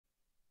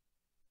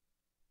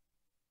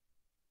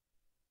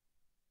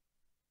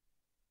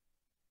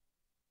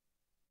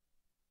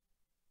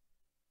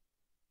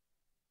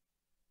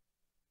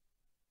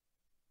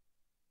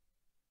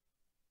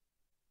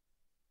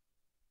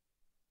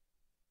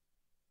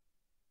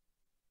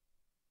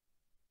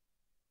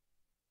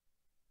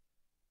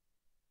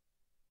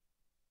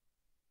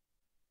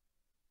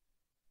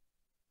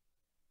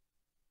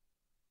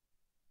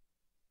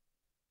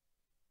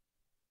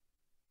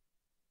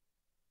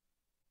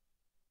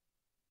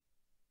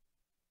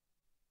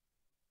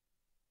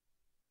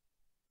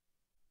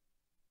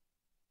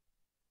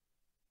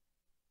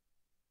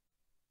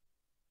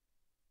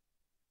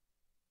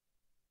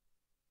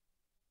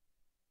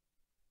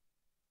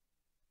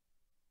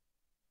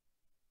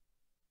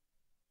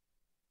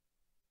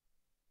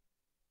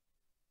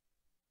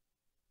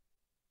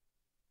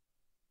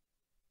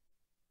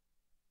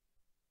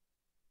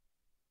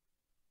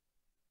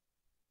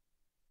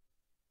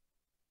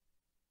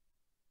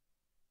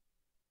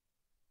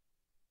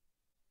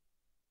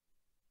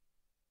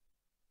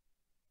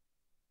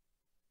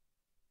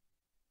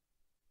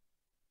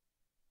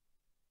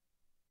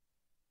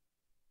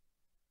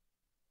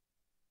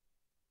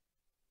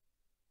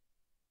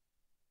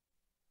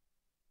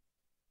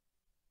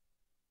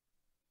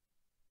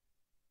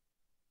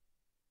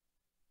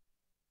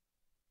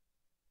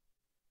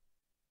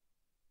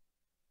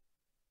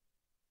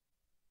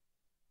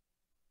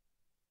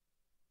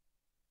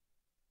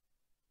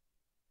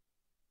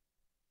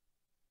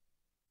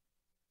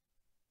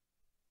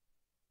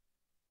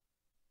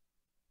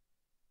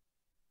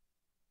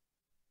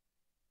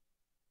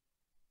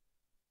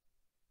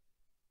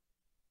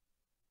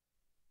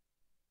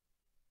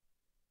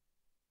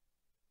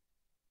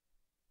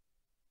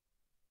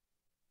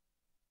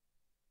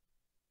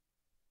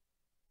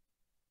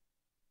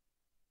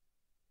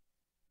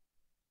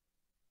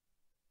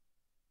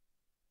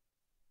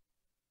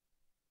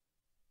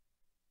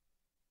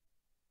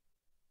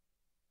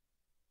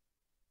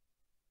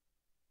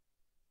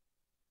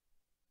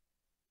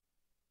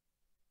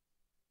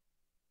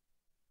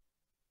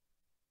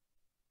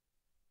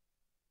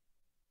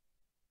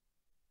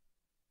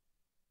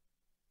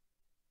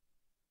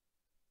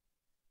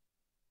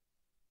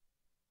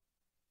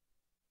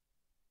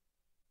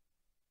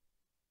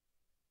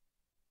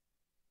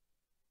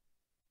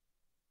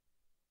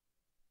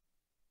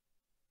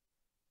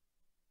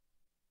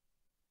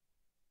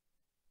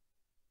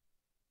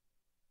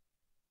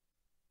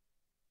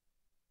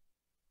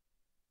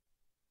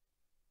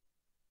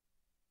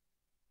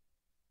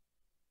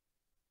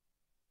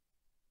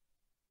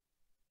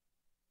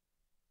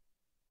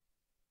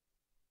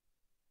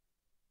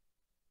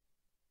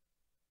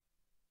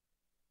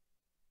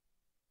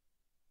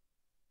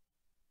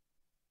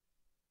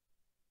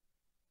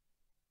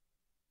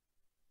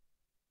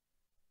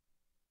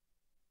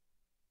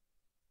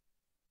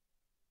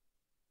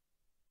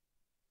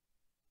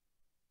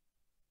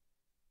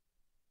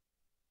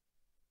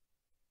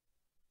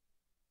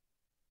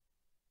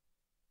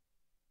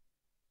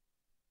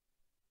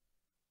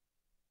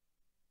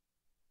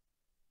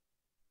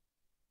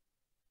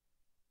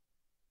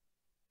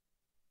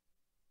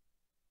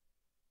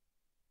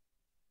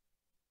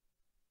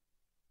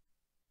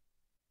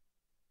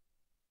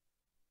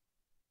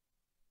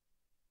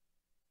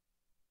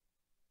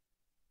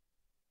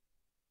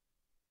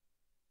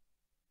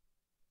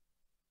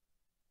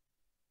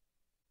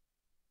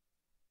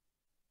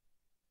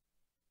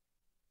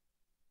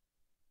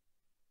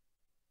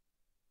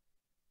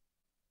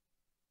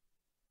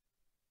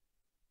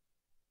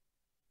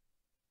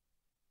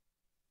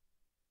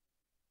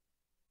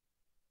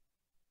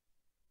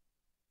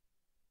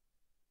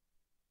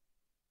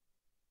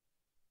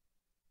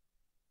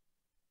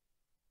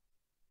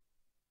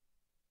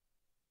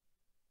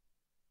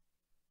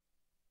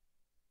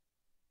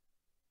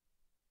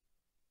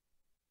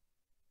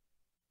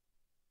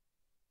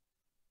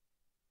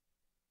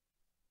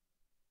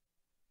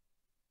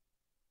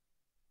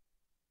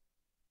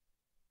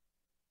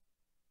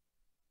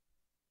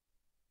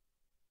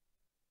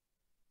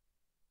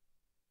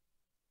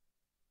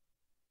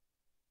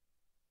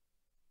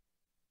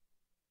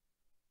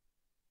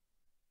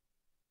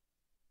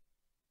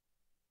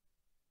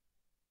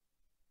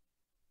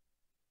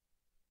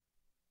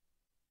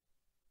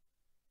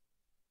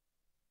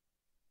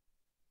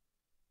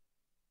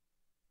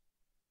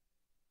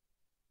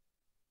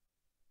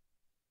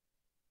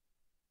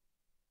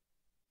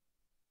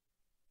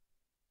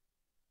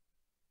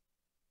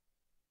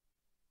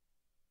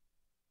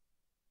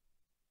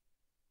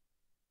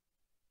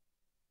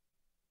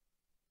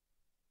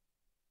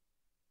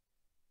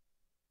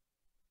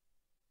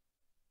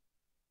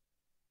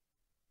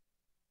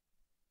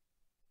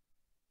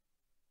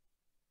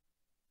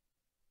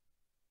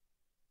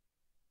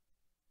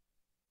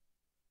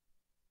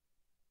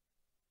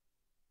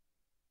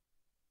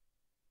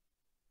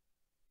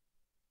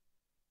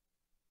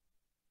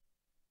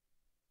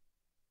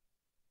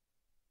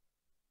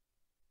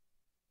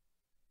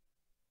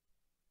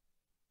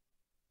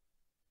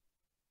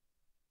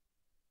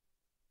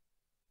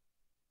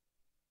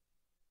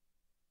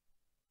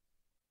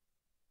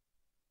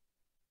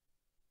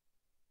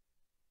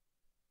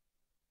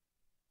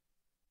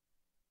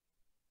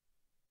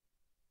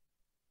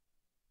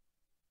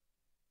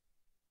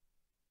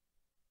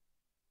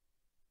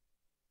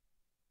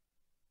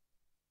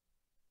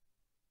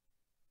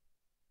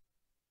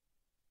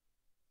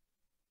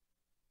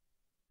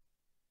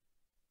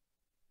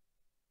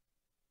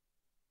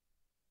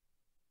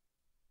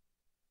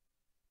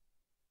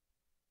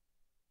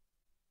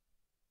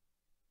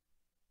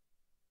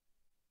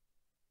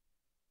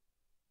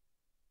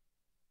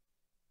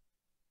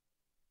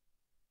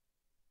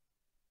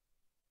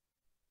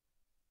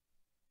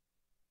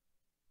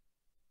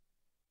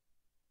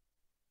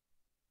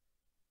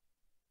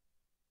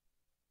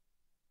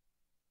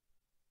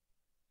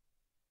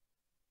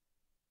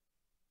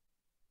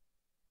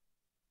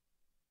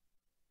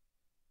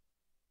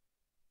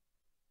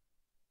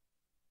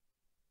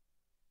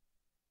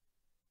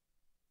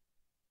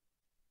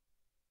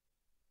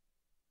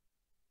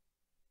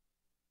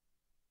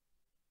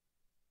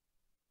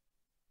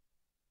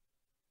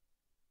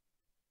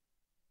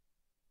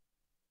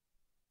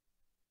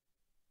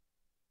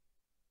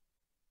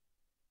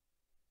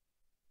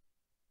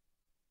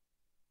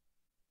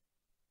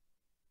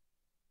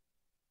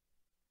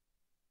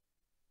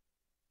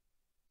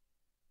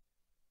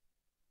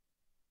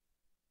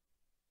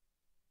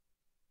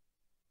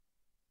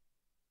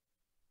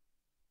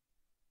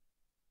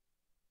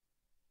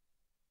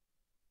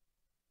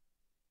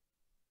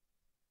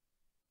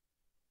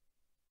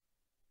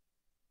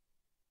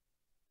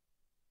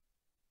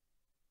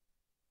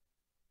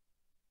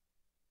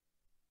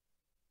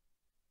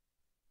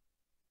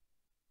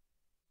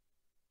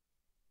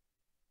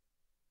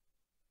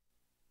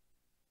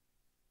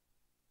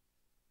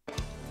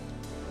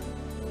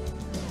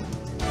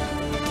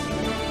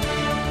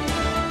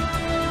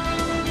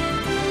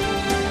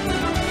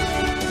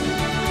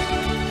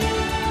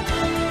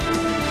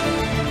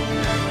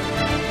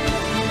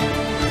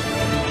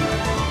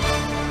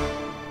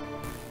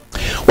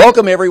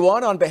Welcome,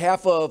 everyone. On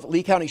behalf of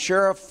Lee County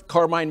Sheriff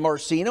Carmine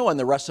Marcino and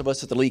the rest of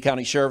us at the Lee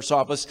County Sheriff's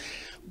Office,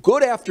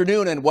 good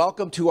afternoon and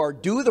welcome to our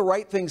Do the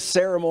Right Thing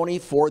ceremony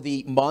for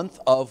the month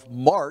of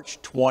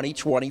March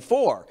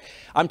 2024.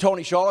 I'm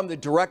Tony Shaw. I'm the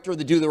director of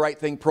the Do the Right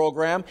Thing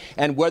program,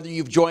 and whether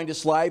you've joined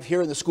us live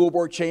here in the school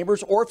board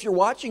chambers or if you're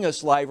watching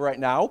us live right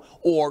now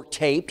or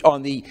taped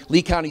on the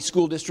Lee County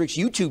School District's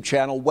YouTube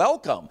channel,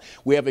 welcome.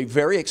 We have a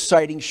very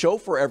exciting show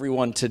for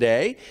everyone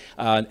today,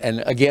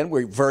 and again,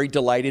 we're very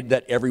delighted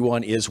that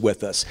everyone is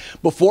with us.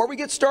 Before we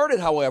get started,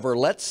 however,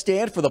 let's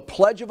stand for the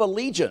Pledge of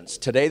Allegiance.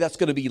 Today that's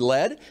going to be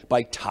led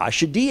by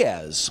Tasha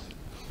Diaz.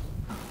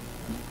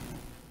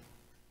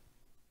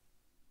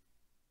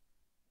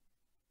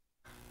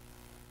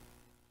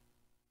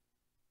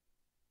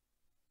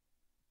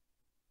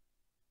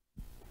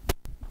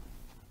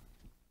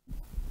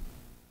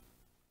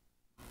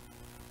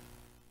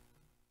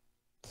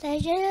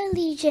 Pledge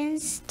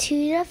allegiance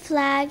to the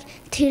flag,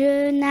 to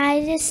the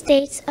United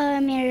States of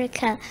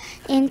America,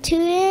 and to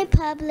the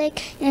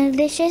republic in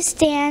which it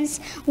stands,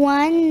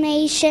 one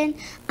nation,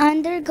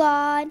 under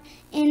God,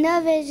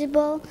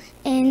 indivisible,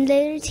 and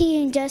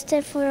liberty and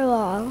justice for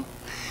all.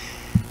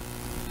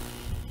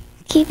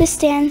 Keep a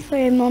stand for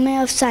a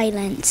moment of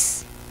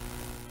silence.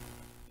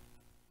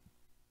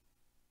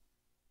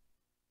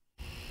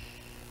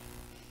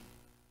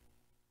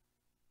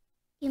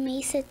 You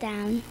may sit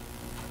down.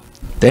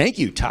 Thank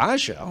you,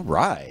 Tasha. All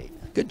right.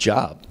 Good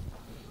job.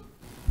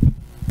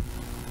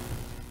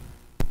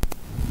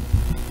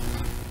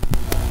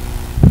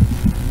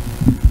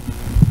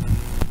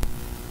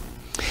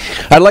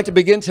 I'd like to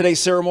begin today's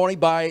ceremony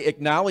by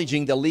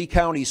acknowledging the Lee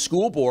County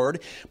School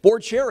Board.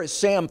 Board Chair is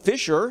Sam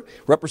Fisher,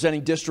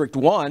 representing District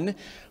 1.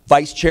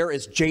 Vice Chair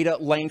is Jada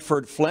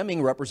Langford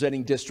Fleming,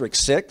 representing District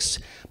 6.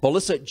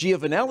 Melissa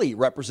Giovanelli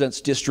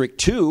represents District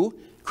 2.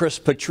 Chris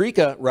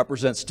Patrica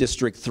represents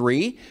District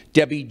 3.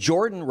 Debbie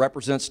Jordan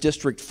represents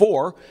District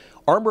 4.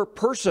 Armor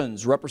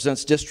Persons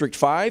represents District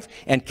 5.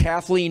 And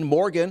Kathleen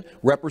Morgan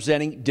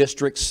representing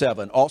District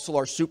 7. Also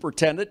our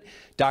Superintendent,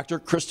 Dr.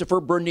 Christopher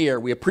Bernier.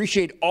 We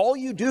appreciate all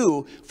you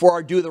do for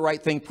our Do the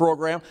Right Thing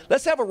program.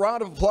 Let's have a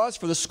round of applause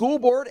for the school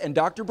board and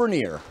Dr.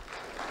 Bernier.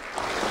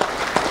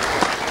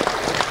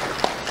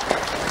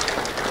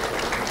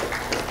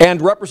 And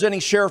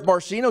representing Sheriff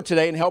Marcino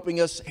today and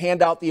helping us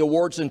hand out the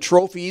awards and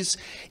trophies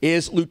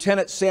is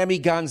Lieutenant Sammy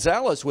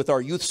Gonzalez with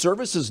our Youth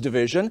Services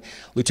Division.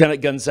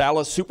 Lieutenant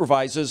Gonzalez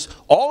supervises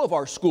all of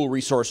our school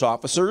resource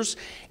officers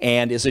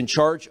and is in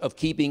charge of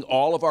keeping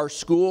all of our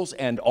schools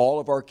and all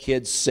of our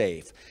kids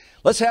safe.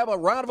 Let's have a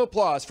round of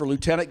applause for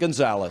Lieutenant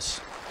Gonzalez.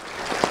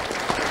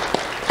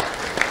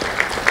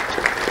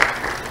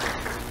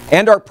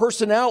 And our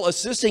personnel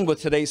assisting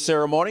with today's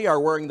ceremony are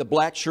wearing the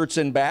black shirts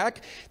in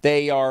back.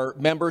 They are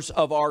members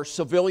of our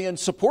civilian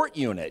support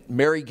unit: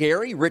 Mary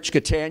Gary, Rich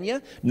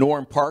Catania,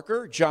 Norm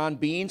Parker, John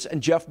Beans,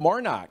 and Jeff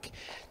Marnock.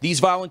 These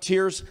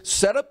volunteers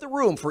set up the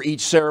room for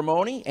each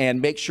ceremony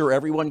and make sure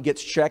everyone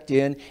gets checked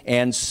in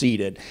and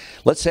seated.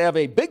 Let's have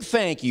a big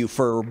thank you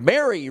for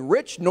Mary,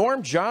 Rich,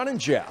 Norm, John, and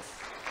Jeff.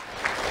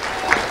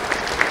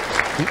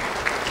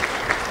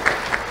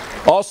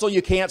 Also,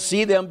 you can't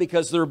see them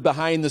because they're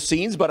behind the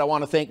scenes, but I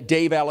want to thank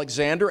Dave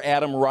Alexander,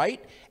 Adam Wright,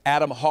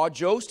 Adam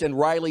Hodjost, and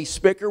Riley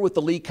Spicker with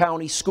the Lee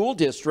County School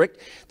District.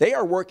 They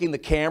are working the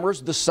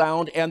cameras, the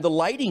sound, and the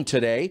lighting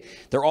today.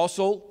 They're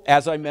also,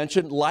 as I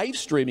mentioned, live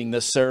streaming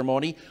this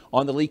ceremony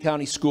on the Lee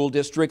County School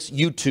District's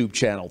YouTube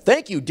channel.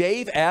 Thank you,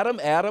 Dave,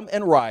 Adam,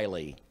 and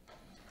Riley.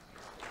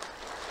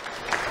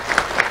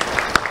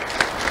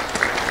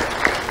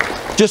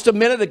 Just a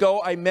minute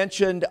ago, I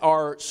mentioned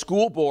our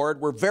school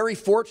board. We're very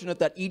fortunate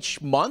that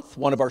each month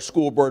one of our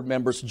school board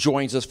members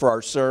joins us for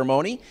our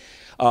ceremony.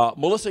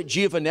 Melissa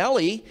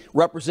Giovanelli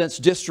represents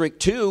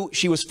District 2.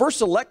 She was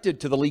first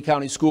elected to the Lee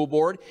County School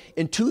Board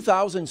in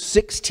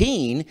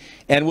 2016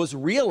 and was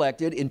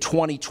re-elected in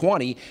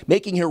 2020,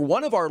 making her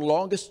one of our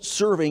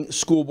longest-serving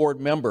school board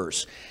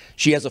members.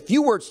 She has a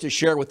few words to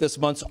share with this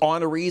month's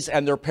honorees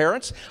and their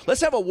parents. Let's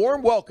have a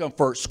warm welcome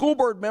for school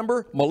board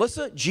member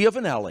Melissa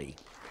Giovanelli.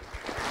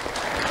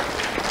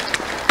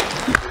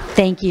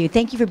 Thank you.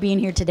 Thank you for being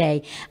here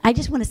today. I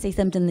just want to say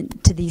something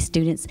to these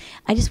students.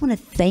 I just want to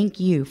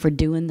thank you for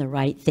doing the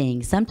right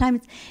thing.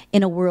 Sometimes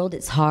in a world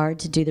it's hard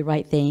to do the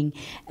right thing,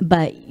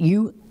 but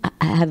you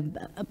have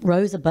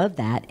rose above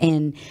that,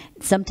 and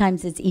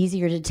sometimes it's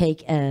easier to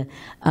take a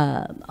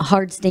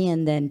hard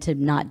stand than to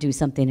not do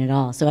something at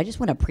all. So I just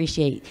want to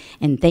appreciate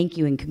and thank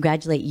you and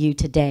congratulate you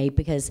today,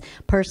 because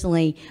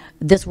personally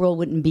this world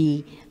wouldn't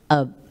be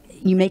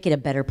you make it a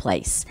better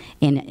place,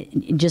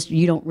 and just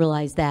you don't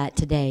realize that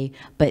today,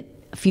 but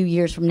a few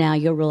years from now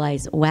you'll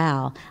realize,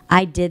 wow,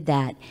 I did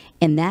that,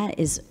 and that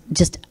is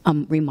just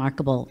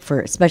remarkable for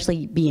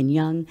especially being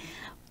young,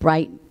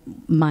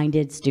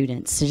 bright-minded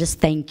students. So just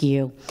thank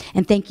you,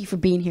 and thank you for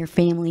being here,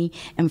 family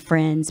and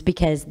friends,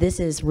 because this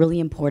is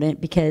really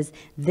important, because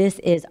this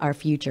is our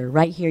future.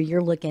 Right here,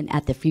 you're looking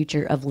at the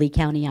future of Lee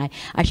County.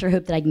 I sure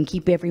hope that I can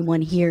keep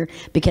everyone here,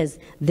 because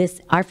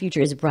our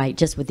future is bright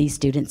just with these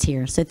students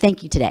here. So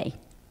thank you today.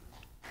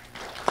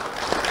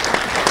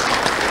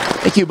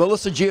 Thank you,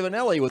 Melissa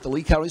Giovanelli with the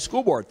Lee County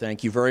School Board.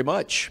 Thank you very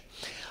much.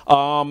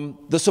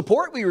 The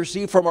support we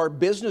receive from our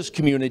business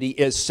community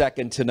is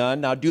second to none.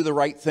 Now, Do the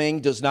Right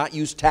Thing does not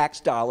use tax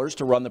dollars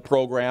to run the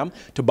program,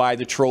 to buy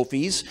the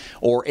trophies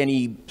or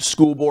any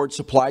school board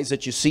supplies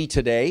that you see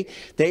today.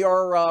 They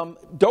are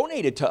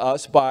donated to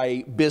us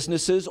by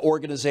businesses,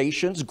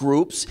 organizations,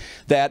 groups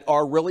that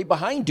are really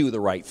behind Do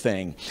the Right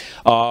Thing.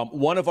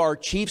 One of our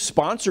chief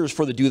sponsors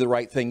for the Do the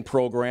Right Thing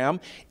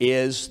program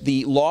is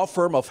the law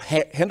firm of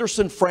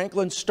Henderson,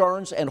 Franklin,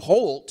 Starnes, and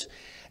Holt.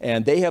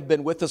 And they have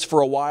been with us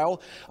for a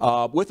while.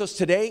 With us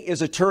today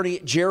is attorney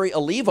Jerry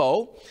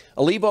Olivo.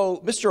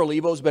 Mr.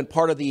 Olivo has been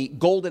part of the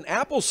Golden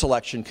Apple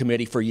Selection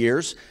Committee for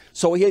years,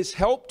 so he has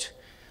helped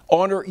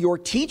honor your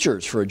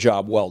teachers for a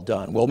job well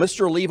done. Well,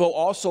 Mr. Olivo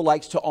also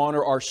likes to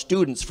honor our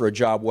students for a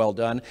job well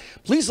done.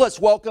 Please let's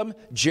welcome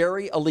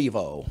Jerry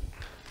Olivo.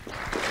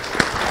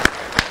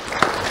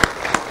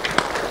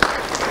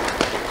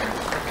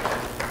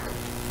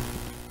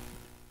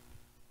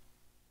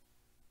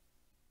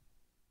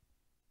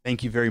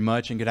 Thank you very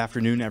much, and good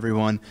afternoon,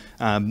 everyone.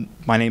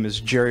 My name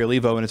is Jerry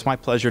Olivo, and it's my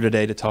pleasure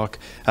today to talk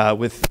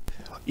with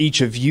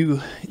each of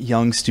you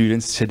young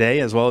students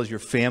today, as well as your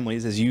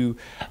families, as you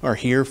are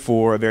here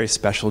for a very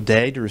special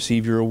day to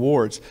receive your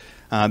awards.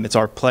 It's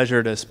our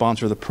pleasure to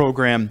sponsor the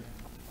program,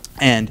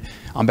 and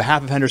on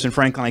behalf of Henderson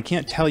Franklin, I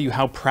can't tell you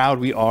how proud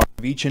we are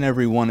of each and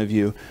every one of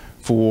you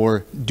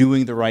for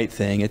doing the right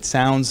thing. It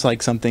sounds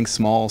like something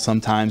small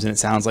sometimes, and it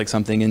sounds like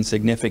something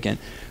insignificant,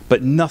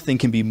 but nothing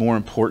can be more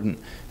important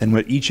than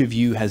what each of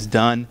you has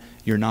done.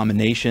 Your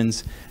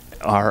nominations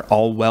are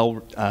all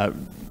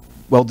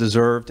well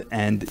deserved,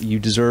 and you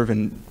deserve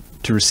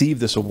to receive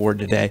this award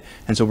today.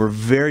 And so we're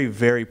very,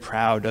 very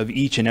proud of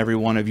each and every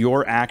one of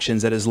your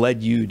actions that has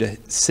led you to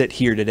sit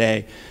here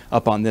today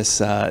up on this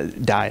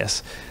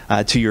dais.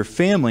 To your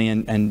family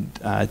and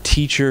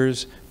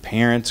teachers,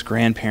 parents,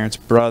 grandparents,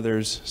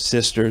 brothers,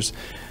 sisters,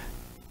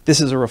 this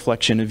is a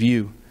reflection of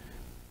you.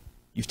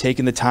 You've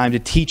taken the time to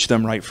teach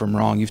them right from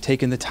wrong. You've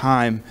taken the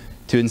time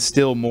to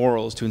instill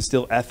morals, to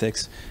instill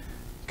ethics.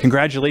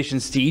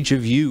 Congratulations to each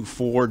of you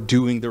for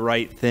doing the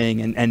right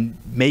thing and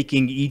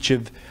making each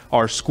of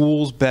our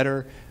schools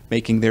better,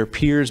 making their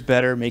peers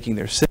better, making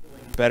their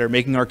siblings better,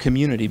 making our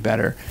community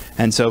better.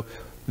 And so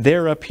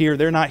they're up here.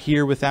 They're not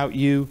here without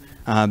you.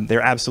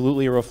 They're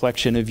absolutely a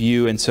reflection of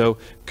you. And so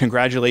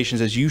congratulations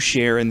as you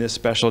share in this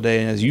special day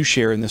and as you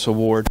share in this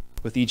award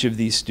with each of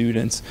these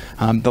students.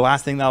 The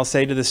last thing that I'll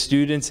say to the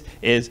students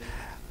is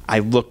I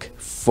look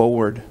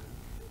forward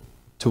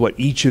to what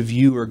each of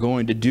you are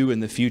going to do in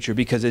the future,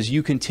 because as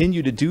you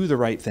continue to do the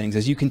right things,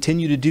 as you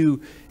continue to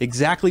do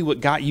exactly what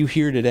got you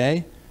here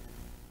today,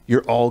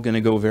 you're all going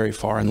to go very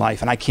far in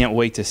life. And I can't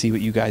wait to see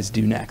what you guys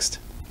do next.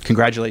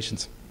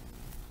 Congratulations.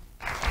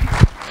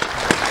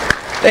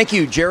 Thank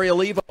you, Jerry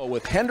Olivo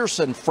with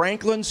Henderson,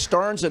 Franklin,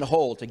 Starnes, and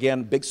Holt.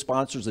 Again, big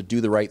sponsors that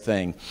do the right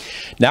thing.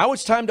 Now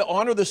it's time to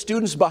honor the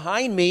students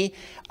behind me,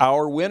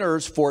 our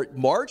winners for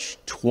March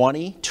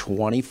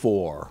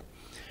 2024.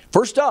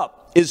 First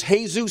up is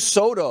Jesus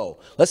Soto.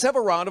 Let's have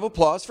a round of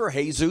applause for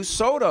Jesus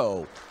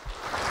Soto.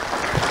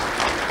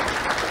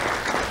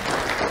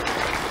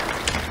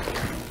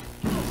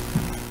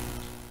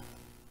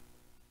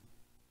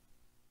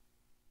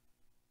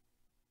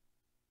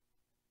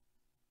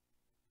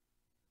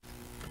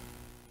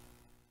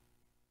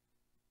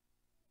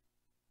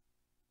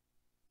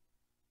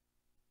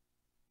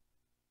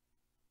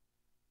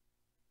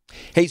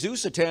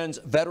 Jesus attends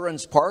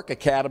Veterans Park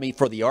Academy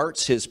for the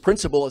Arts. His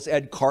principal is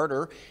Ed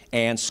Carter,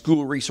 and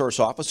school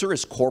resource officer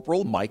is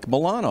Corporal Mike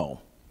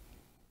Milano.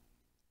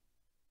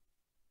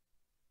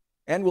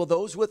 And will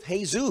those with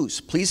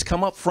Jesus please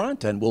come up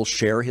front and we'll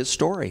share his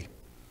story.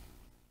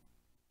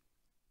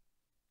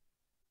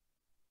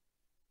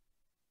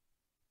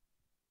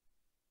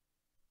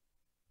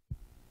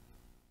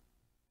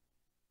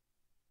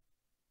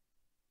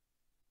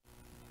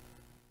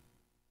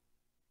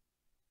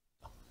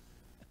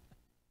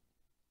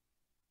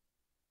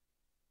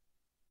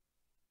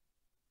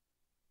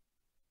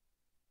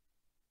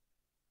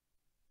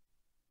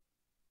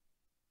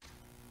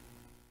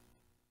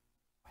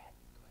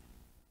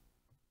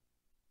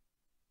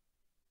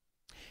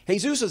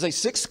 Jesus is a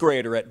sixth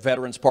grader at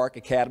Veterans Park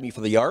Academy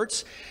for the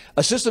Arts.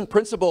 Assistant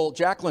Principal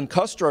Jacqueline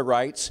Custra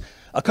writes,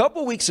 a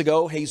couple weeks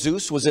ago,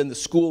 Jesus was in the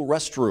school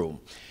restroom.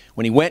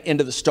 When he went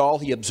into the stall,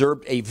 he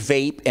observed a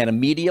vape and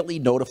immediately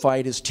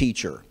notified his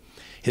teacher.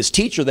 His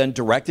teacher then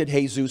directed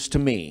Jesus to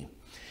me.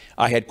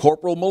 I had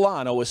Corporal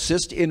Milano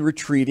assist in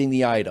retrieving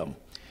the item.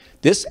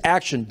 This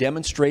action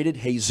demonstrated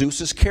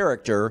Jesus'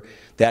 character,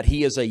 that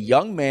he is a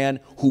young man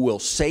who will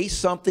say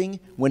something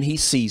when he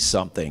sees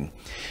something.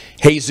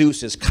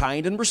 Jesus is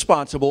kind and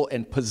responsible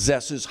and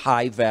possesses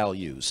high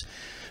values.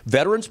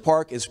 Veterans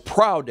Park is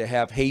proud to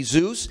have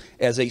Jesus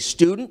as a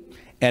student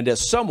and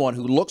as someone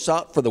who looks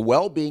out for the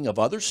well-being of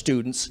other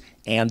students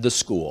and the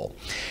school.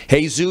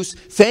 Jesus,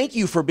 thank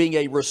you for being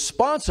a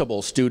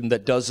responsible student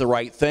that does the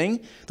right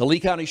thing. The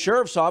Lee County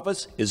Sheriff's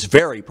Office is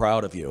very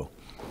proud of you.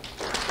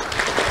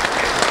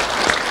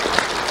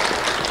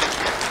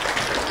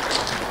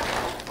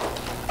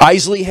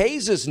 Isley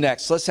Hayes is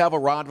next. Let's have a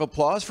round of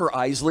applause for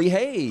Isley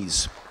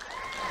Hayes.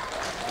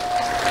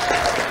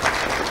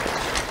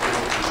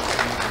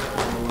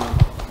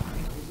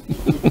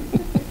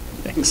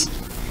 Thanks.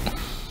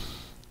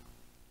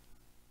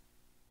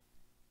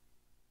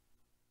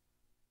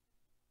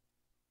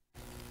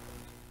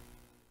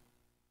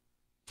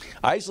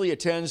 Isley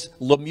attends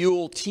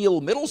Lemuel Teal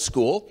Middle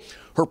School.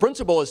 Her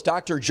principal is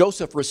Dr.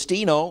 Joseph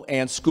Restino,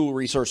 and school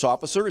resource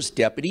officer is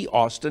Deputy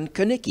Austin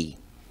Kanicki.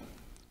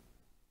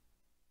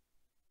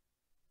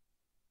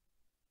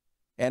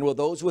 And will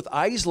those with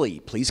Isley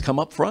please come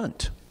up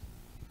front?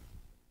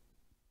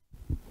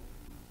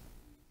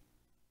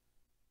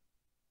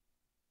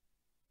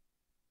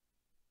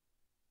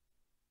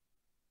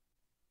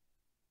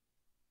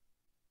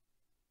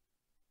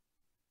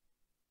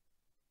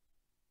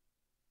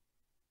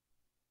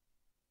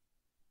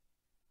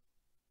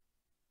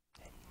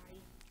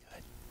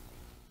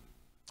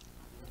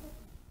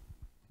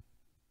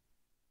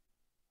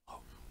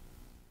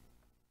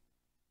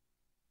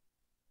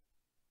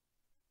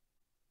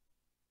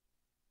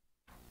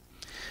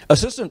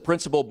 Assistant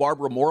Principal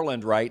Barbara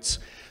Moreland writes,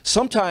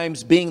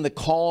 "Sometimes being the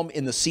calm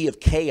in the sea of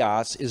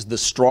chaos is the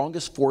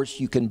strongest force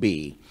you can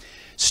be.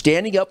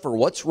 Standing up for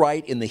what's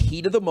right in the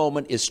heat of the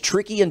moment is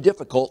tricky and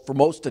difficult for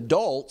most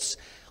adults,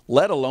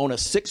 let alone a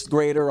sixth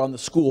grader on the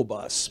school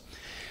bus."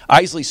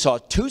 Isley saw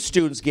two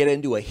students get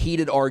into a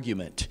heated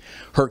argument.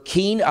 Her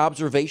keen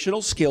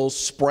observational skills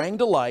sprang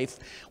to life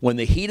when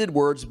the heated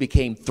words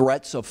became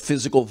threats of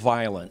physical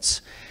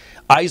violence.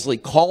 Isley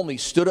calmly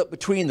stood up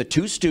between the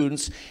two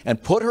students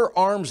and put her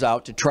arms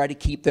out to try to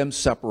keep them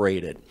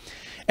separated.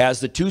 As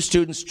the two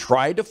students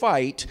tried to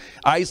fight,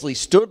 Isley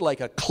stood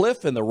like a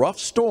cliff in the rough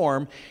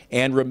storm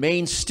and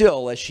remained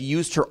still as she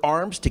used her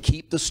arms to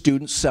keep the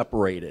students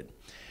separated.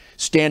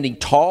 Standing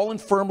tall and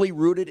firmly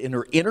rooted in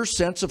her inner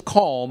sense of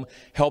calm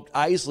helped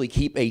Isley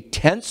keep a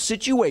tense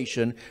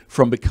situation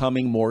from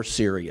becoming more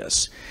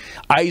serious.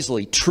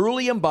 Isley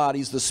truly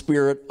embodies the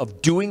spirit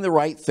of doing the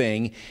right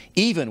thing,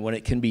 even when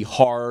it can be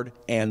hard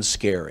and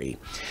scary.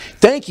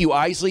 Thank you,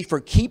 Isley, for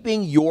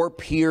keeping your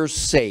peers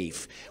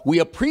safe. We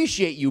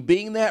appreciate you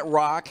being that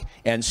rock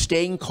and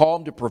staying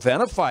calm to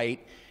prevent a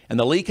fight, and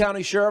the Lee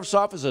County Sheriff's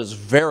Office is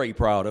very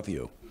proud of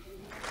you.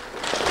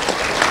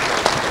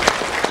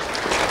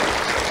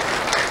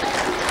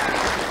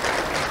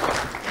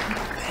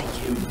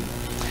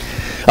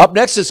 Up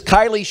next is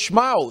Kylie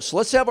Schmaus.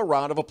 Let's have a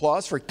round of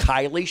applause for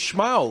Kylie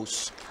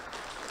Schmaus.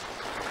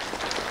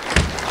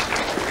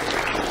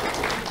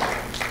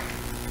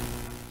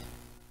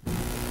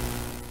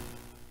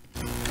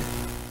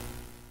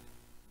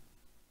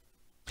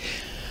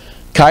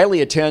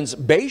 Kylie attends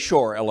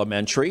Bayshore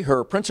Elementary.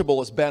 Her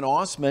principal is Ben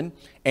Osman,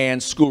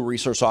 and school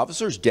resource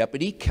officer is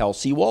Deputy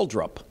Kelsey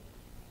Waldrop.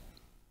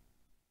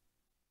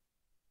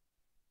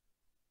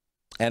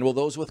 And will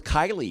those with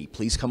Kylie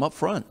please come up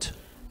front?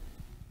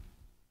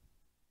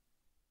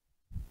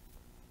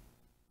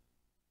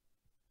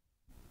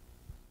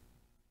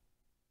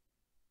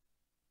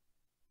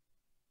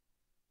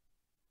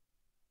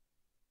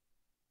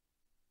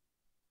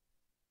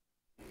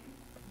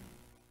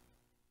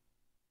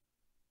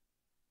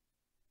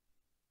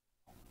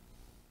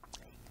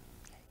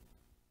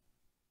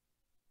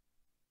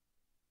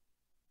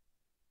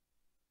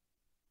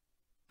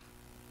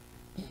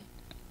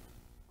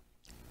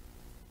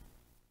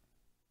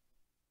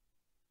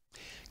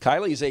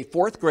 Kylie is a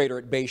fourth grader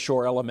at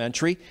Bayshore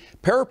Elementary.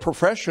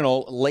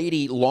 Paraprofessional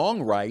Lady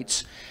Long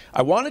writes,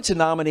 "I wanted to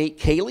nominate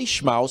Kaylee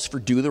Schmaus for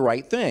Do the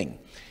Right Thing.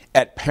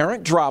 At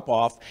parent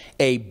drop-off,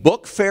 a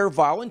book fair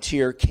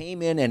volunteer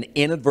came in and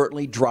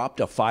inadvertently dropped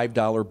a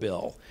 $5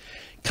 bill.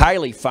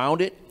 Kylie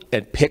found it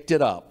and picked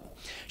it up.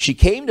 She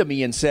came to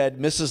me and said,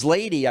 'Mrs.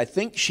 Lady, I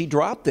think she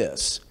dropped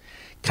this.'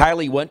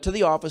 Kylie went to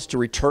the office to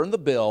return the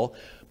bill,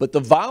 but the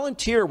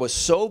volunteer was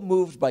so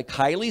moved by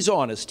Kylie's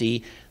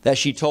honesty that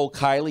she told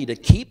Kylie to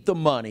keep the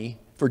money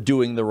for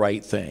doing the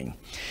right thing.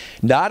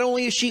 Not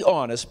only is she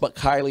honest, but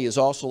Kylie is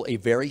also a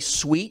very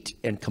sweet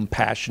and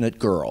compassionate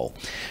girl.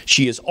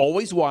 She is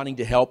always wanting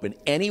to help in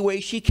any way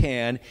she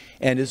can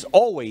and is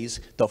always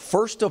the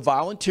first to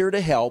volunteer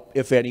to help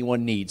if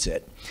anyone needs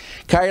it.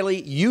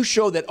 Kylie, you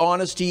show that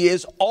honesty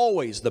is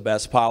always the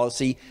best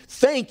policy.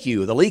 Thank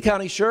you. The Lee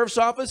County Sheriff's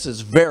Office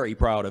is very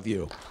proud of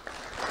you."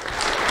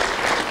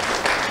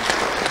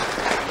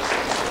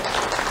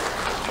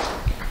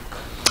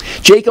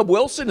 Jacob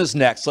Wilson is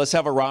next. Let's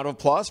have a round of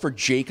applause for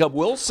Jacob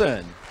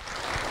Wilson.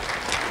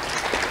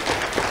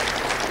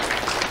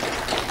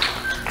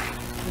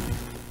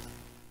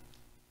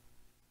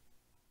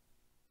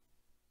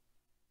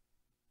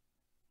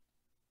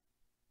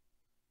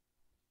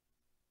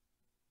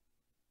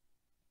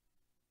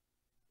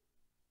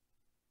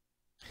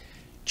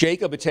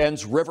 Jacob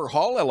attends River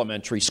Hall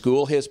Elementary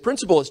School. His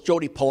principal is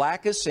Jody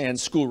Palakis and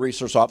school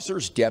resource officer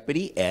is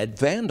Deputy Ed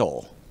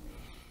Vandal.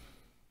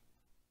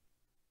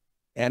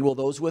 And will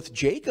those with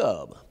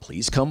Jacob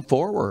please come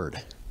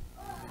forward?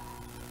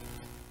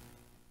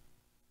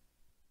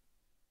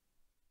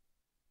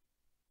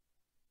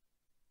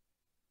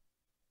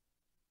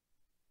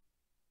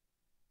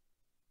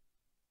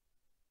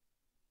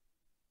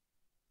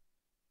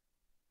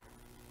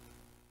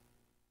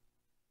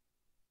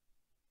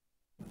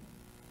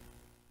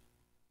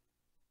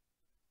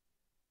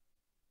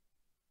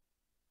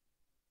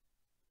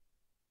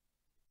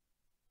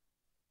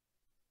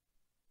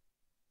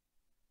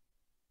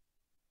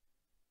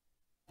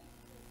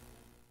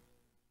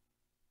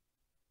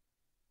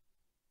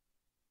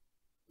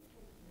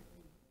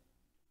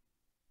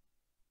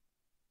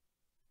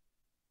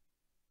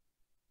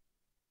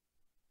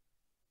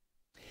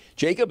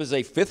 Jacob is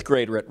a 5th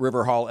grader at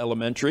River Hall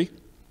Elementary.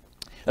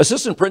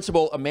 Assistant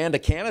Principal Amanda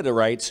Canada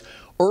writes,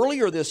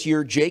 earlier this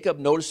year, Jacob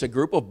noticed a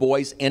group of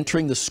boys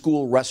entering the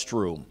school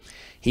restroom.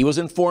 He was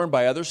informed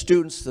by other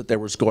students that there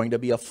was going to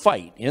be a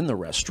fight in the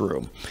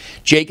restroom.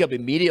 Jacob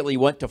immediately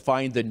went to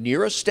find the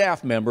nearest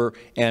staff member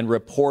and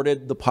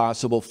reported the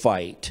possible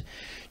fight.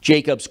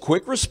 Jacob's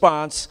quick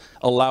response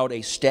allowed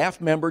a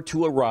staff member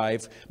to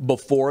arrive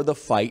before the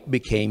fight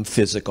became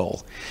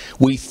physical.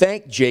 We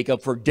thank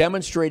Jacob for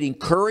demonstrating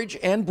courage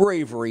and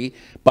bravery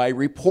by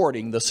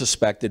reporting the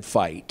suspected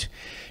fight.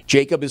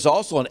 Jacob is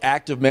also an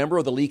active member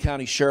of the Lee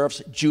County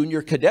Sheriff's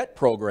Junior Cadet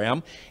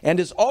Program and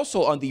is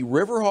also on the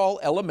River Hall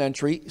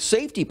Elementary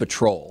Safety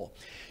Patrol.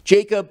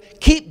 Jacob,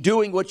 keep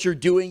doing what you're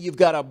doing. You've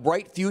got a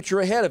bright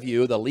future ahead of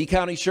you. The Lee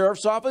County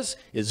Sheriff's Office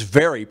is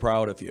very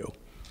proud of you.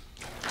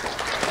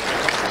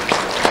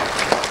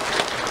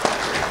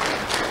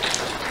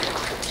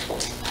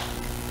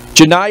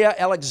 Janaya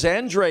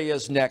Alexandre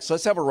is next.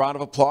 Let's have a round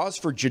of applause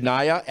for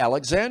Janaya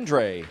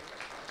Alexandre.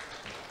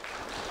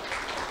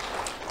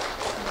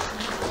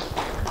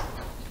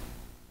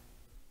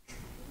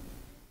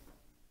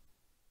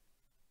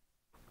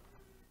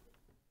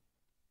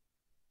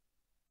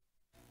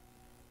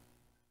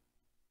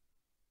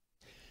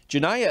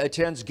 Janaya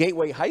attends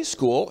Gateway High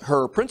School.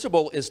 Her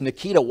principal is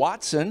Nikita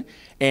Watson,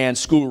 and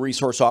school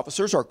resource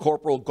officers are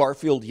Corporal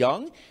Garfield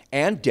Young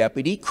and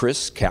Deputy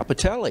Chris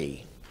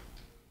Capitelli.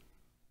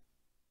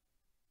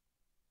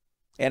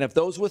 And if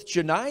those with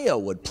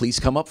Janaya would please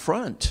come up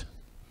front.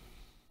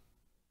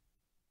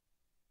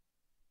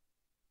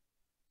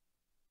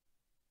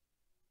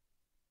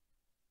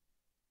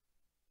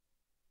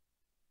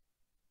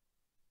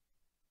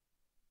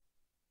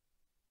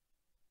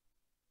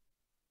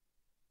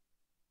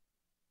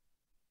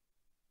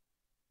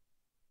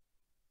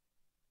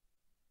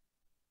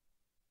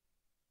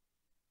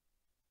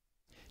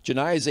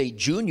 Janaya is a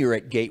junior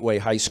at Gateway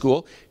High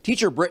School.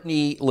 Teacher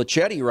Brittany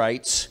Lachetti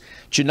writes,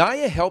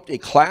 Janaya helped a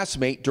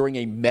classmate during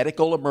a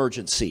medical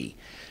emergency.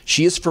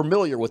 She is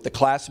familiar with the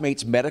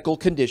classmate's medical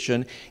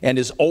condition and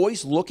is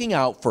always looking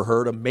out for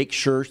her to make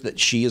sure that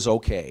she is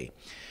okay.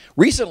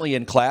 Recently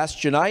in class,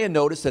 Janaya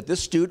noticed that this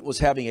student was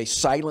having a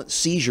silent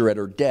seizure at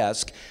her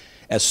desk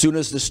as soon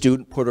as the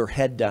student put her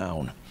head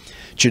down.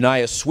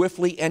 Janaya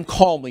swiftly and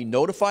calmly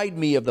notified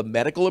me of the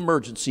medical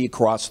emergency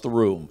across the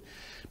room.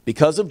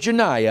 Because of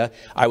Janaya,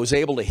 I was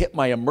able to hit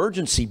my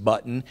emergency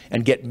button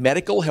and get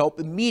medical help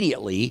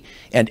immediately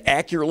and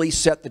accurately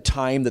set the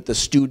time that the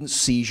student's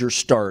seizure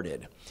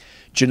started.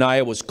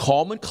 Janaya was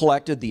calm and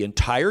collected the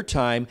entire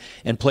time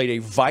and played a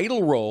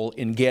vital role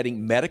in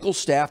getting medical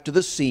staff to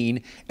the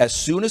scene as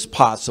soon as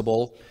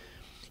possible.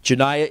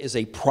 Janaya is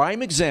a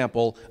prime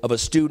example of a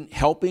student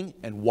helping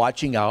and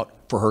watching out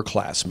for her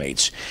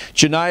classmates.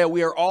 Janaya,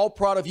 we are all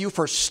proud of you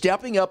for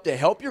stepping up to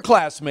help your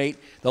classmate.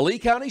 The Lee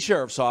County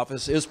Sheriff's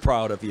Office is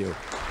proud of you.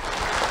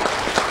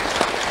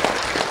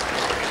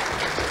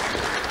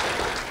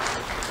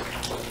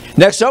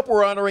 Next up,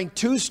 we're honoring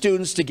 2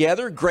 students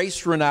together,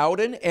 Grace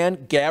Renaudin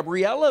and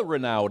Gabriella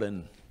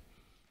Renaudin.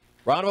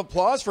 Round of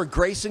applause for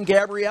Grace and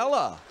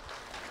Gabriella.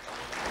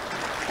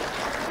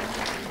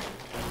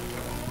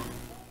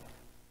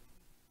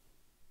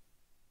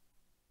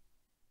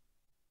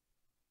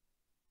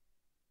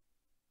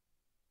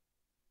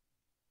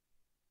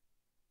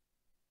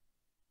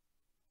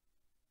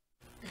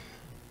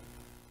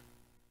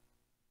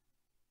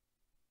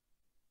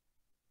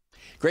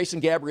 Grace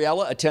and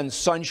Gabriella attend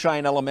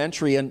Sunshine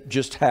Elementary and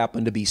just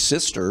happen to be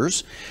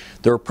sisters.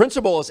 Their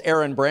principal is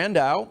Erin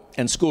Brandow,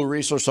 and school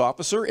resource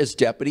officer is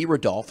Deputy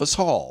Rodolphus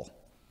Hall.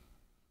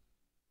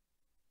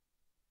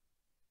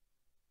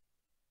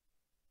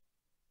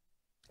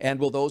 And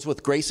will those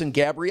with Grace and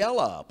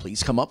Gabriella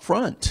please come up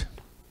front?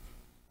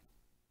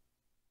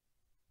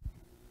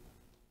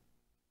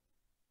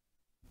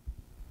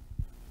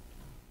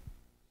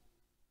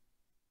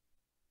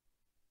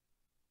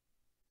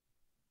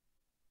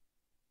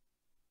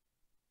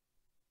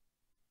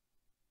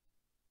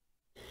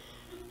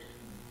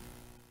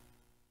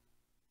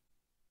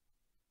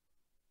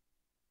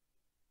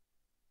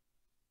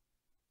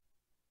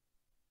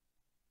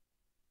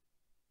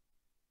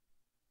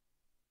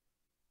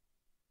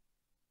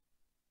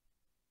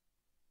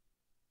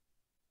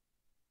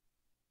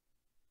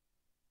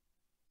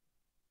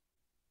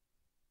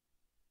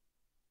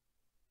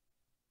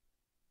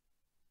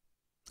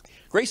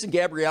 Grace and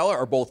Gabriella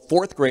are both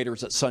 4th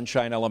graders at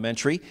Sunshine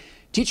Elementary.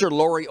 Teacher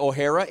Lori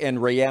O'Hara and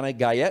Rayanna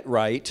Guyette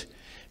write,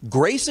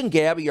 Grace and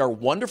Gabby are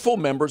wonderful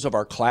members of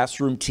our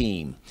classroom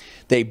team.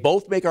 They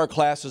both make our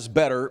classes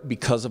better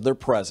because of their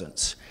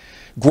presence.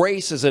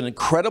 Grace is an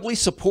incredibly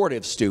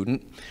supportive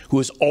student who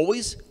is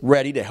always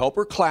ready to help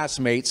her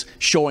classmates,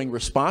 showing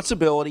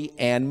responsibility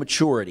and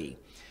maturity.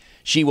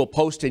 She will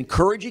post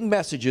encouraging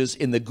messages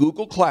in the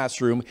Google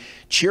Classroom,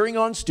 cheering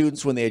on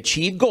students when they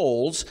achieve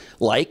goals,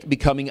 like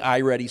becoming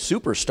iReady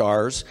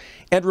superstars,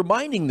 and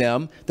reminding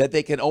them that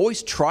they can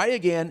always try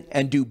again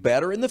and do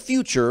better in the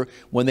future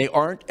when they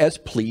aren't as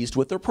pleased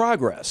with their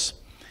progress.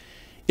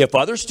 If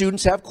other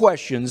students have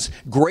questions,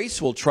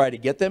 Grace will try to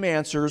get them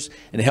answers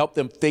and help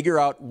them figure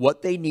out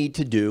what they need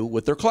to do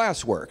with their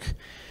classwork.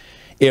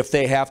 If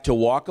I have to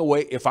walk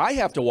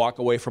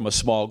away from a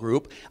small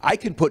group, I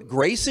can put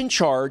Grace in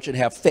charge and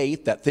have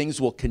faith that things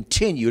will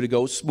continue to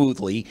go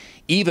smoothly,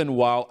 even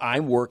while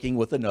I'm working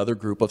with another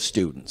group of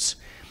students.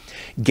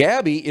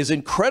 Gabby is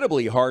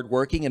incredibly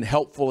hardworking and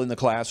helpful in the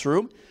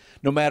classroom.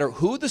 No matter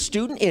who the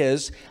student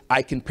is,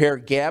 I can pair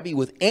Gabby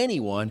with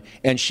anyone,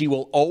 and she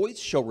will always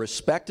show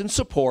respect and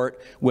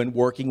support when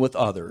working with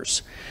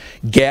others.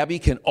 Gabby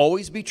can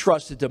always be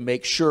trusted to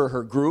make sure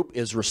her group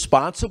is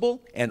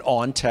responsible and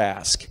on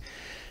task.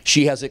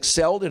 She has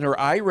excelled in her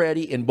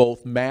iReady in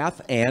both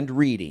math and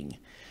reading.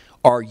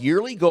 Our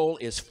yearly goal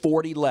is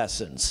 40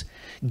 lessons.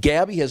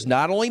 Gabby has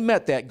not only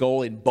met that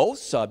goal in both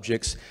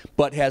subjects,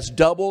 but has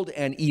doubled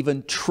and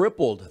even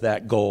tripled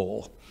that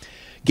goal.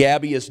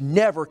 Gabby is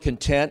never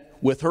content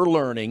with her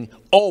learning,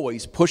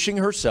 always pushing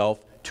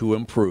herself to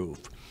improve.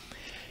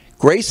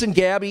 Grace and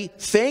Gabby,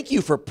 thank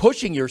you for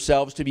pushing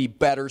yourselves to be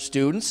better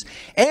students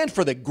and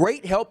for the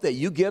great help that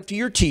you give to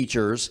your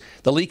teachers.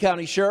 The Lee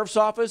County Sheriff's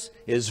Office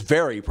is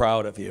very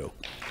proud of you.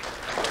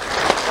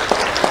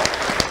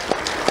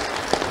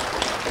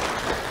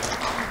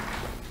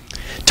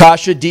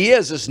 Tasha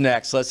Diaz is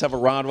next. Let's have a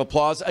round of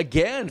applause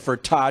again for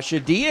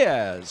Tasha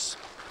Diaz.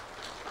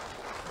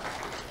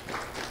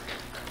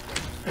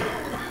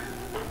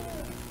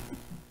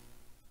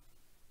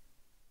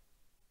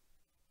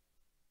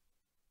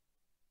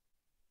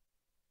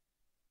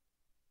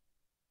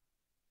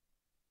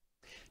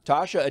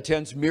 Tasha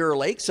attends Mirror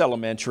Lakes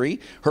Elementary.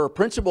 Her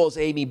principal is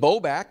Amy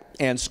Boback,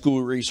 and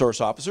school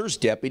resource officers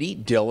Deputy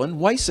Dylan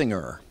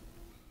Weisinger.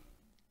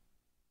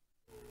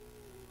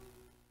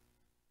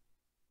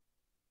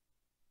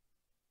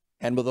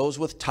 And with those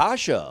with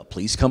Tasha,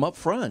 please come up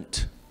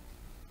front.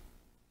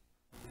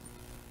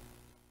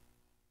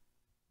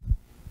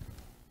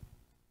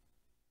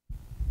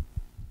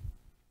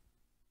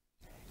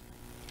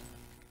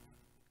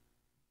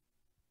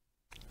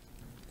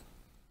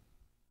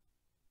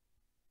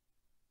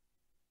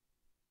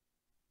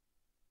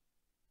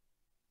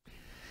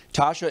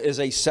 Tasha is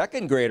a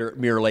second grader at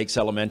Mirror Lakes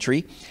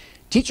Elementary.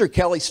 Teacher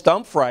Kelly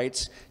Stumpf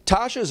writes,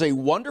 Tasha is a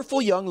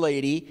wonderful young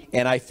lady,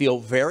 and I feel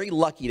very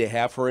lucky to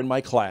have her in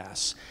my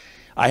class.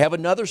 I have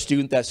another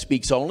student that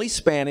speaks only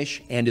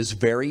Spanish and is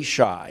very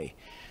shy.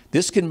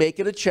 This can make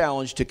it a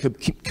challenge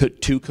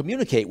to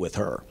communicate with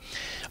her.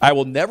 I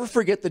will never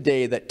forget the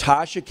day that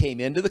Tasha came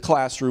into the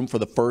classroom for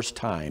the first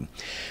time.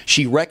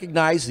 She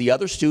recognized the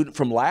other student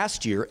from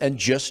last year and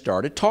just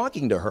started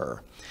talking to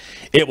her.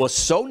 It was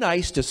so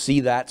nice to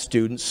see that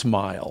student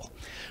smile.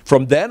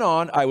 From then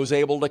on, I was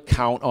able to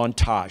count on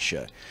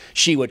Tasha.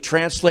 She would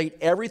translate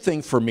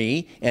everything for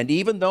me, and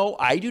even though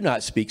I do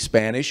not speak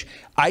Spanish,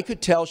 I could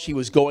tell she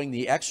was going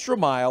the extra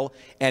mile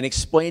and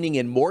explaining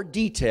in more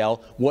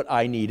detail what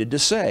I needed to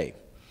say.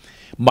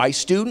 My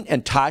student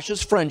and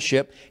Tasha's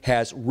friendship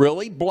has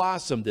really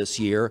blossomed this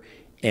year,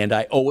 and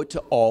I owe it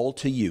all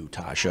to you,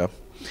 Tasha.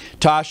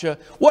 Tasha,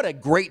 what a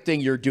great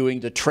thing you're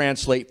doing to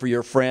translate for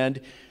your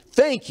friend.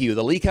 Thank you.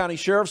 The Lee County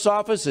Sheriff's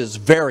Office is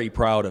very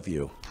proud of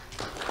you.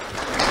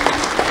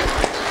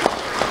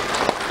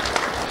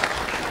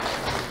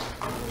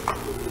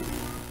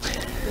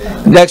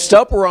 Next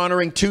up, we're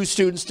honoring two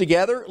students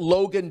together,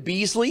 Logan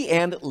Beasley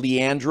and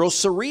Leandro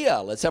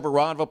Soria. Let's have a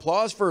round of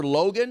applause for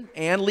Logan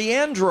and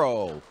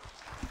Leandro.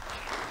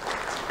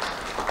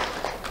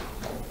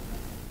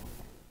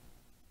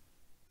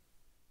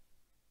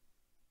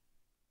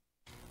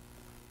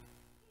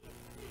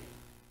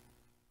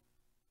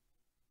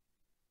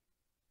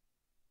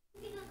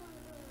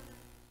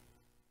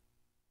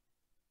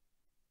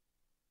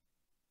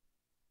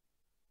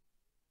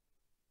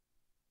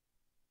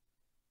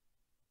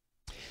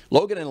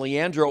 Logan and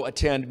Leandro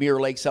attend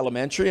Mirror Lakes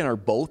Elementary and are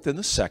both in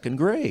the second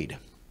grade.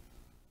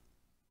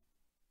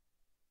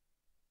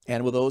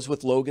 And with those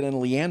with Logan and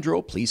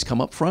Leandro, please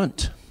come up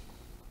front.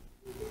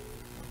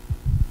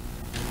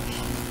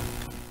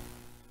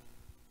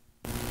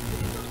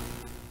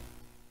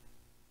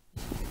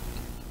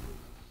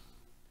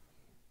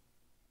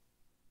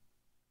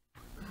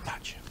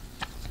 Gotcha.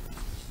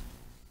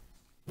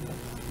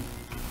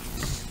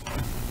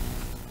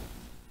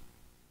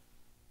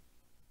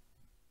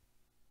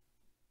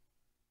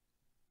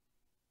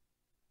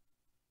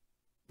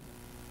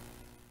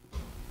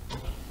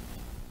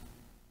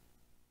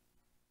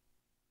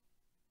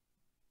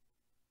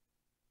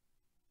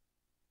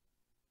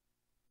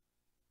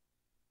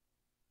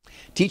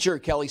 Teacher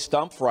Kelly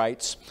Stumpf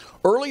writes,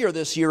 earlier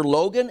this year,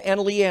 Logan and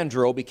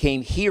Leandro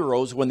became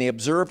heroes when they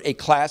observed a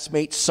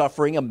classmate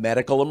suffering a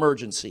medical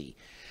emergency.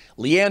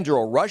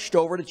 Leandro rushed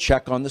over to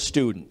check on the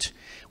student.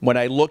 When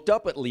I looked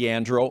up at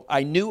Leandro,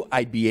 I knew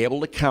I'd be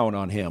able to count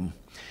on him.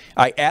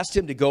 I asked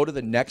him to go to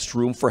the next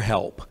room for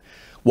help.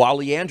 While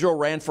Leandro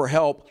ran for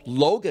help,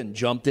 Logan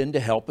jumped in to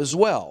help as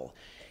well.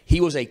 He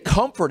was a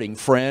comforting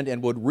friend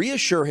and would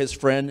reassure his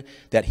friend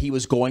that he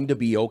was going to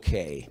be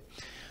okay.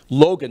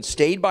 Logan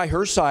stayed by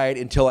her side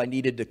until I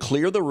needed to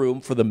clear the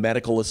room for the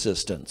medical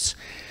assistance.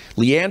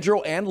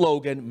 Leandro and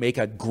Logan make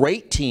a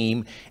great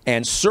team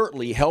and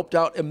certainly helped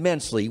out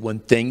immensely when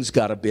things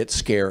got a bit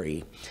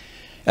scary.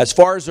 As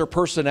far as their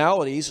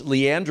personalities,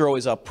 Leandro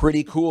is a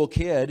pretty cool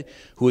kid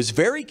who is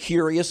very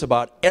curious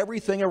about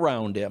everything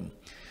around him.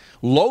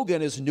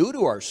 Logan is new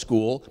to our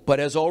school, but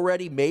has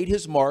already made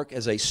his mark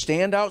as a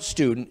standout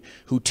student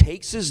who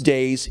takes his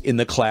days in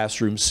the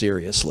classroom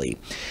seriously.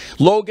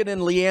 Logan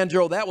and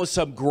Leandro, that was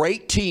some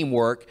great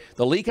teamwork.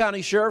 The Lee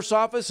County Sheriff's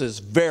Office is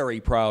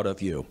very proud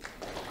of you.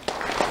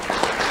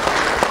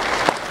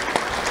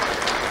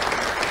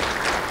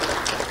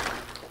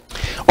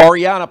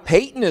 Ariana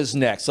Payton is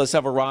next. Let's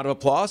have a round of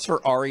applause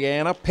for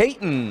Ariana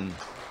Payton.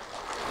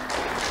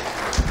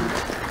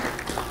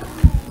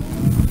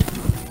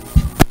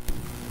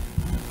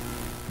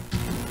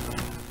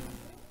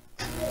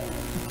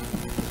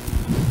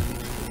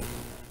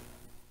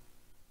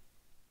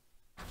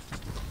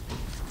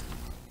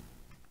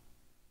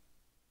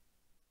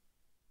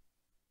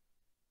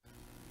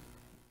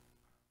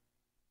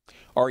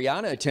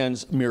 Ariana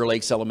attends Mirror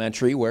Lakes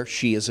Elementary, where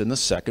she is in the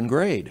 2nd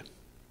grade.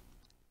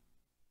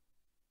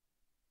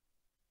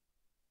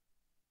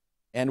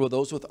 And with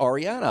those with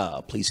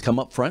Ariana, please come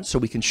up front so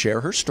we can share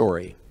her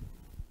story.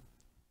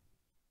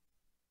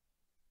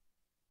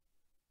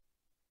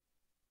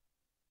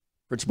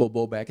 Principal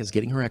Boback is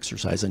getting her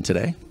exercise in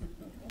today.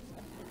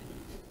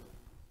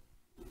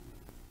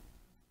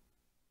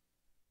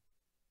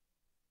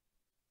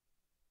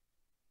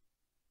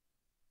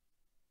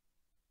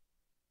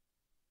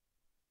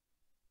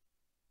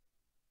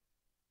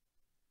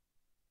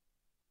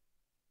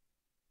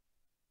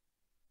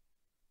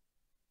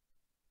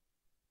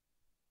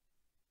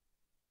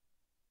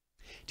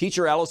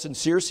 Teacher Allison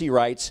Searcy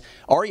writes,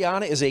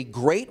 Ariana is a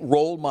great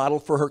role model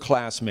for her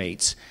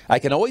classmates. I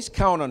can always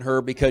count on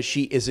her because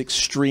she is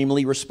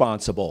extremely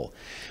responsible.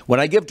 When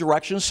I give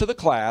directions to the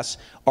class,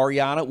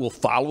 Ariana will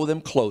follow them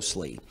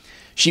closely.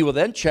 She will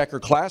then check her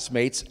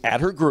classmates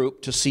at her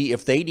group to see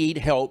if they need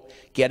help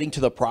getting to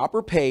the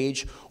proper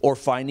page or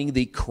finding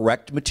the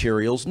correct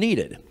materials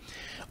needed.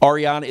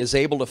 Ariana is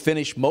able to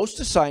finish most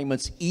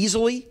assignments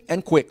easily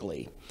and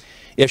quickly.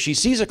 If she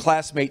sees a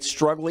classmate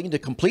struggling to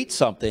complete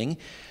something,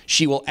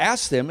 she will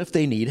ask them if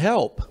they need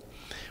help.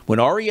 When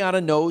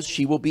Ariana knows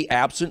she will be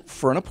absent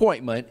for an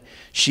appointment,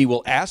 she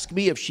will ask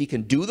me if she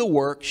can do the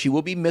work she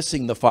will be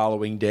missing the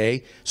following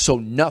day, so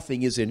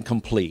nothing is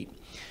incomplete.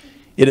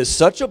 It is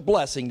such a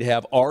blessing to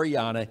have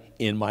Ariana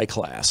in my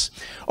class.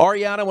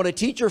 Ariana, when a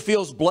teacher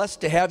feels blessed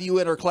to have you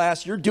in her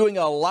class, you're doing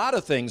a lot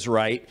of things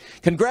right.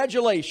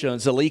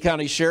 Congratulations. The Lee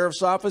County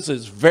Sheriff's Office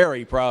is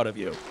very proud of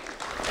you.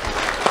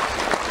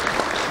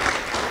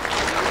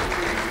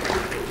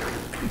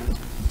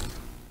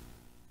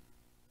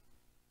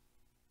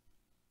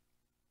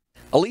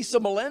 Elisa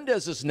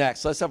Melendez is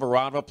next. Let's have a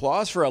round of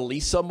applause for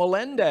Elisa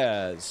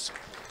Melendez.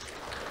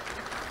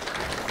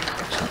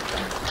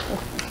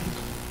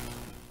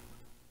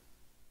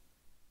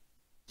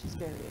 She's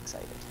very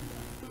excited.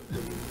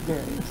 Very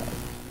excited.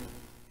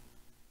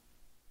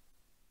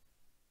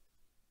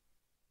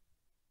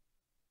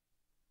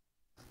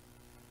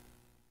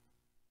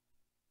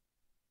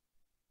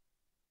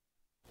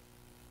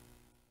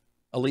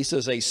 Elisa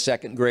is a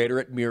 2nd grader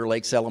at Mirror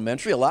Lakes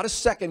Elementary. A lot of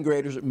 2nd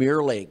graders at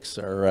Mirror Lakes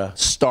are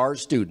star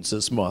students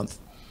this month.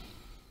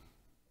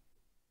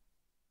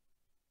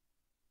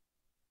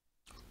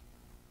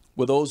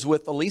 With those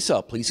with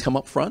Elisa, please come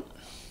up front.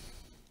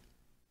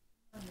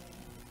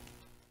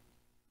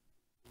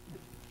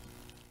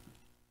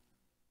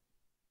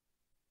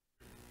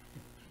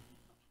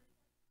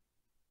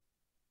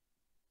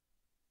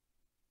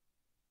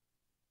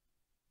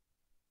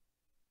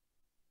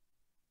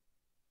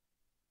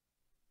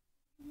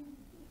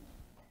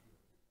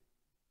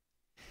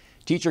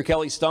 Teacher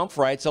Kelly Stumpf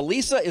writes,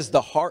 Elisa is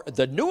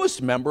the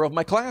newest member of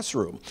my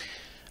classroom.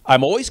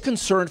 I'm always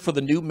concerned for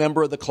the new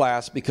member of the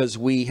class because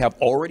we have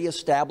already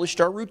established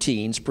our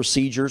routines,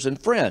 procedures,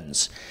 and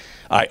friends.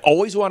 I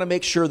always want to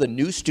make sure the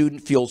new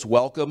student feels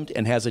welcomed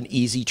and has an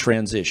easy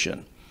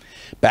transition.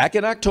 Back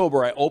in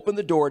October, I opened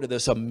the door to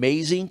this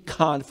amazing,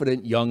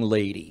 confident young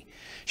lady.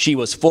 She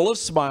was full of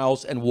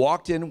smiles and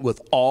walked in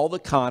with all the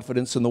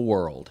confidence in the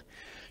world.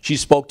 She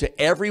spoke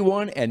to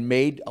everyone and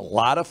made a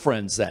lot of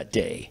friends that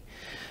day.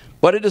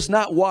 But it is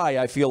not why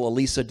I feel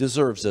Elisa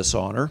deserves this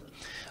honor.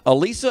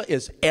 Elisa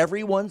is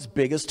everyone's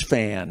biggest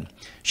fan.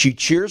 She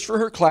cheers for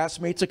her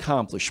classmates'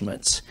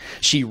 accomplishments.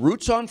 She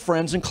roots on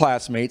friends and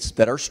classmates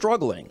that are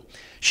struggling.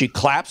 She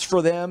claps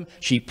for them,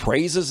 she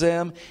praises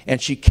them, and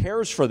she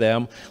cares for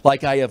them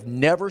like I have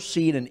never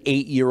seen an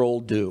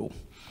 8-year-old do.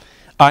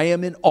 I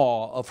am in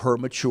awe of her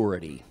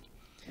maturity.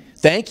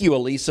 Thank you,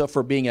 Elisa,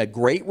 for being a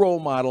great role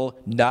model,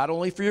 not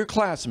only for your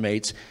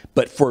classmates,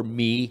 but for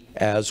me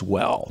as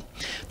well.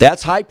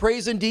 That's high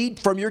praise indeed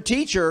from your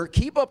teacher.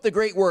 Keep up the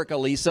great work,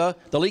 Elisa.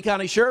 The Lee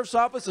County Sheriff's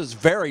Office is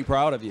very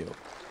proud of you.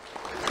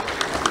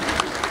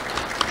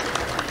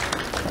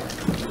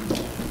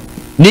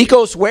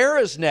 Nikos Ware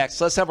is next.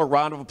 Let's have a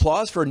round of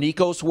applause for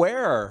Nikos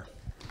Ware.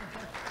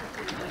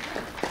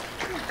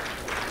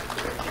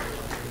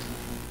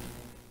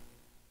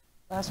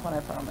 Last one,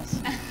 I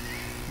promise.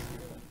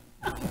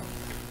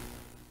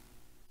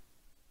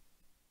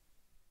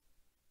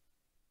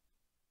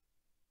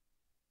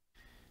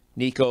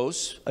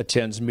 Nikos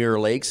attends Mirror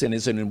Lakes and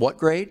is in what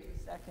grade?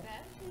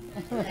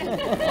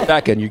 Second.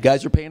 Second. You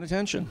guys are paying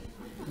attention.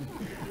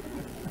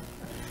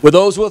 With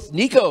those with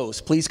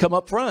Nikos, please come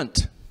up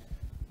front.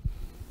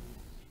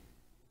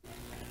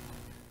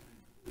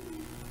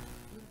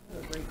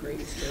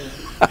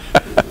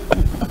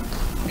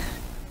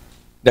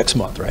 Next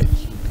month, right?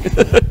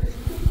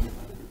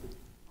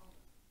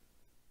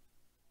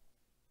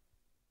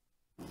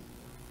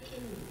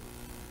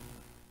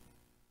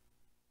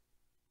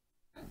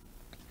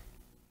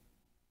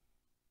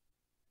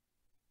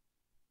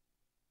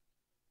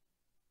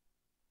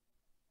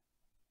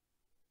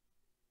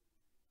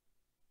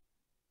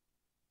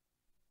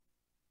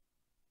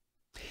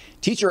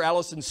 Teacher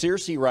Allison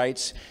Searcy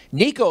writes,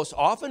 Nikos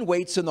often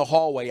waits in the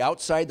hallway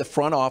outside the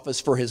front office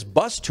for his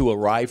bus to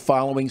arrive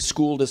following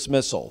school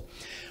dismissal.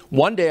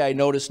 One day I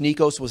noticed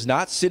Nikos was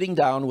not sitting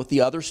down with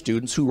the other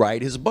students who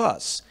ride his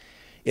bus.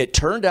 It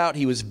turned out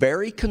he was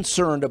very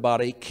concerned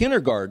about a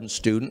kindergarten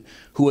student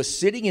who was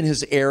sitting in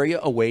his area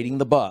awaiting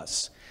the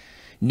bus.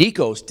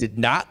 Nikos did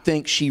not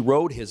think she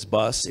rode his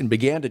bus and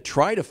began to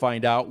try to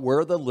find out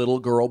where the little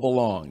girl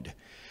belonged.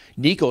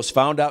 Nikos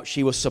found out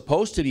she was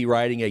supposed to be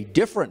riding a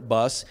different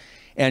bus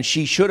and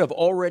she should have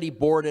already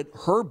boarded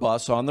her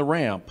bus on the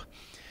ramp.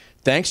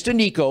 Thanks to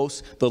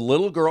Nikos, the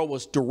little girl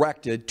was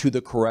directed to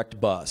the correct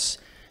bus.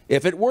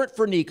 If it weren't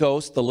for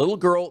Nikos, the little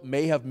girl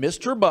may have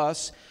missed her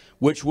bus,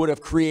 which would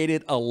have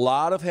created a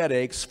lot of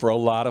headaches for a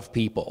lot of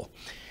people.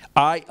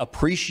 I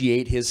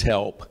appreciate his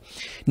help.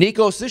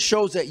 Nikos, this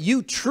shows that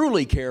you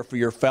truly care for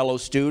your fellow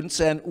students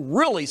and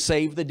really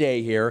saved the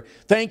day here.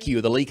 Thank you.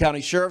 The Lee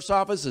County Sheriff's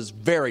Office is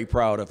very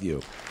proud of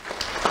you.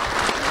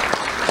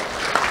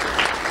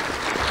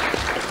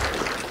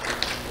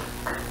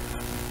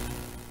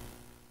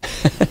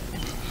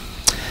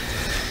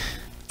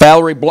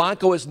 Valerie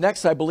Blanco is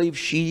next. I believe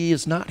she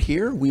is not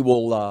here. We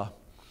will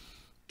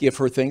give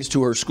her things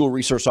to her school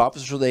resource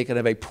officer so they can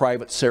have a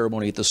private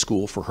ceremony at the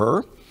school for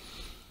her.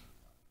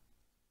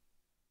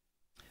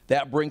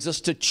 That brings us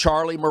to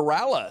Charlie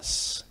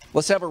Morales.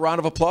 Let's have a round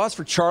of applause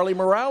for Charlie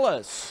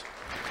Morales.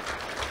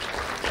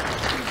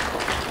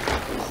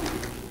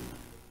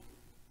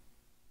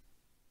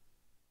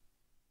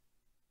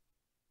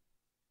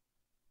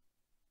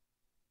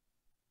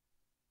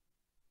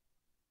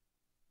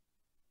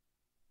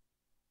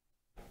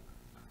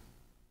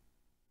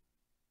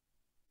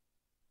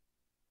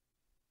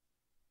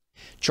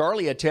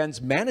 Charlie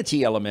attends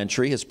Manatee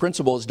Elementary. His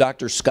principal is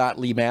Dr. Scott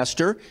Lee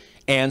Master,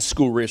 and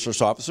school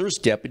resource officer is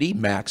Deputy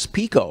Max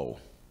Pico.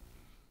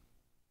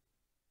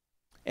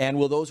 And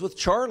will those with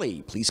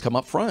Charlie please come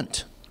up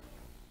front?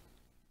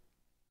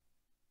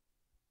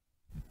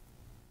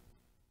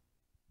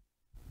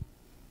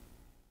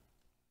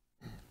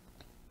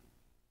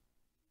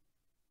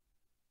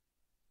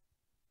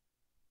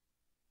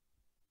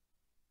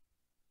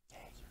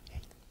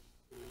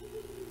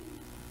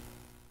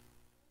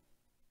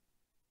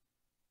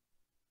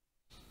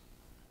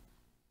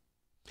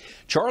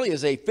 Charlie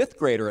is a fifth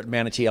grader at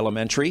Manatee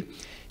Elementary.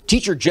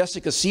 Teacher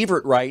Jessica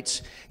Sievert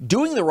writes,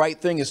 doing the right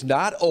thing is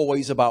not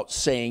always about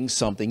saying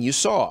something you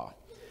saw.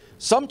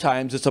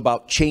 Sometimes it's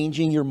about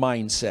changing your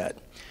mindset.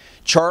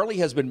 Charlie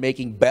has been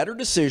making better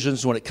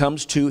decisions when it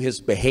comes to his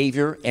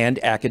behavior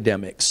and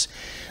academics.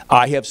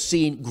 I have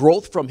seen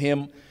growth from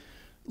him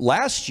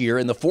last year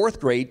in the fourth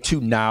grade to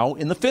now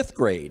in the fifth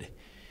grade.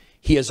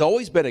 He has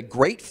always been a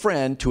great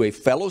friend to a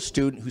fellow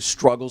student who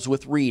struggles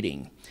with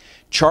reading.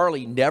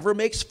 Charlie never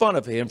makes fun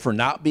of him for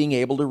not being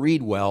able to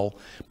read well,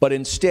 but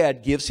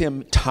instead gives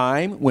him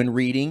time when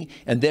reading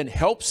and then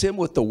helps him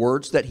with the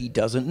words that he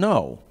doesn't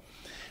know.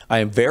 I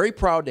am very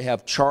proud to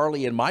have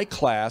Charlie in my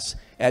class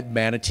at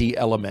Manatee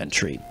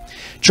Elementary.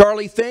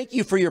 Charlie, thank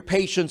you for your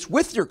patience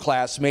with your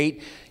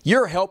classmate.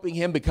 You're helping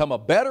him become a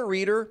better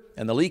reader,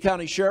 and the Lee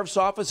County Sheriff's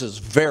Office is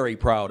very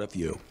proud of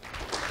you.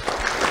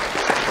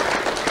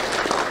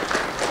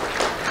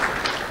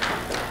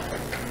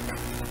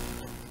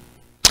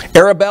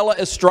 Arabella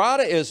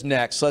Estrada is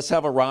next. Let's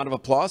have a round of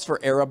applause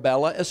for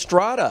Arabella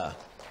Estrada.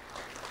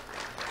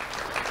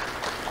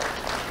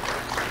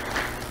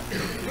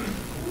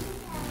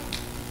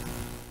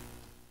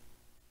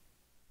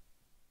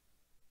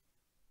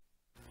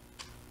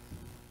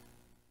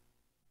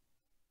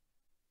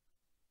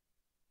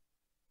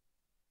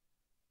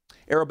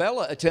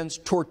 Arabella attends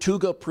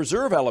Tortuga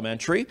Preserve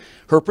Elementary.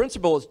 Her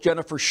principal is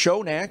Jennifer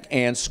Shonak,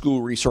 and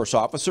school resource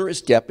officer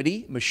is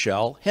Deputy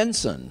Michelle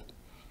Henson.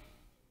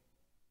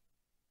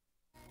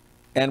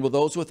 And will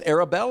those with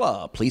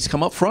Arabella please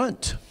come up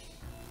front?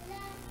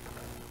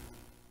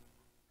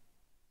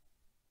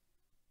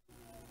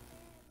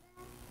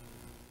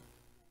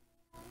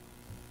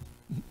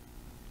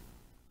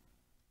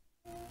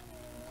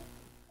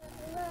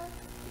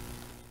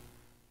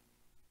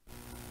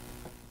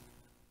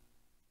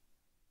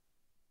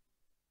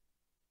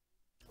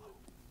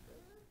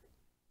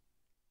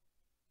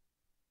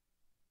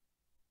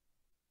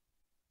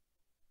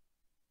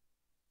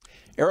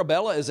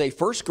 Arabella is a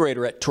first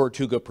grader at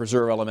Tortuga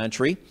Preserve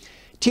Elementary.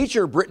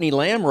 Teacher Brittany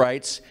Lamb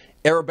writes,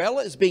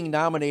 Arabella is being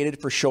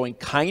nominated for showing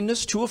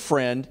kindness to a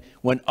friend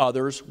when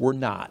others were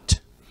not.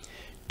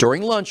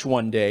 During lunch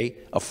one day,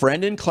 a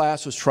friend in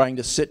class was trying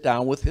to sit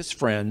down with his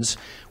friends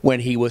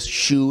when he was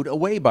shooed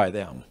away by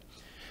them.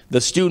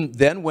 The student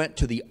then went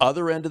to the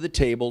other end of the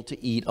table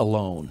to eat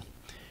alone.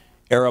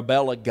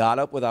 Arabella got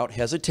up without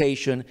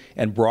hesitation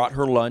and brought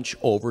her lunch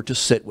over to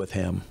sit with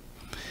him.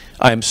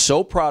 I am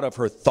so proud of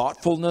her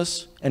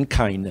thoughtfulness and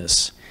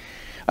kindness.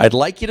 I'd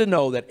like you to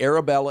know that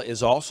Arabella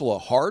is also a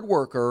hard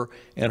worker,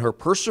 and her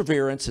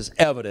perseverance is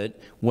evident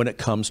when it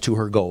comes to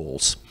her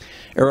goals.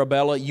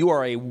 Arabella, you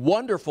are a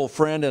wonderful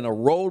friend and a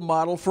role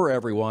model for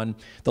everyone.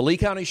 The Lee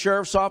County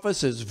Sheriff's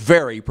Office is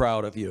very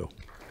proud of you.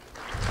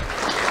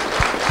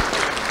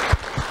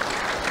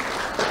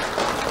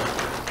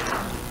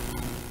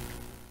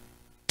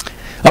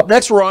 Up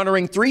next, we're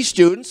honoring 3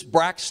 students,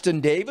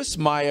 Braxton Davis,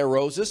 Maya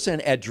Rosas,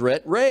 and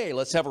Edrit Ray.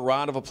 Let's have a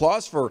round of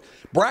applause for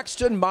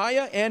Braxton,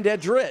 Maya, and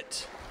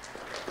Edrit.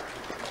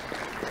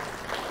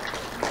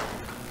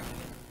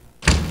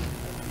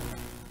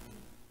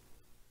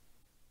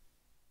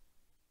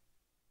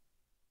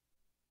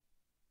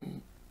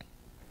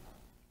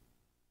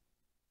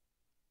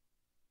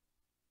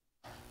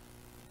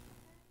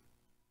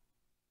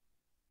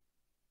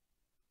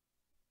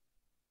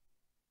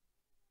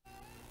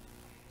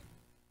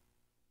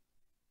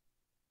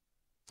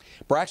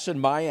 Braxton,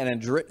 Maya,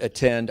 and Edrit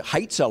attend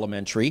Heights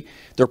Elementary.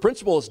 Their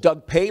principal is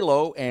Doug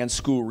Palo, and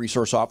school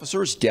resource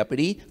officer is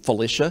Deputy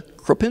Felicia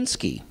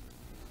Krupinski.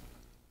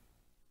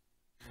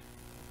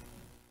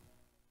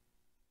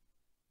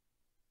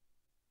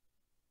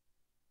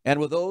 And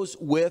with those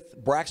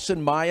with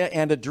Braxton, Maya,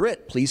 and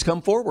Edrit, please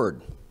come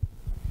forward.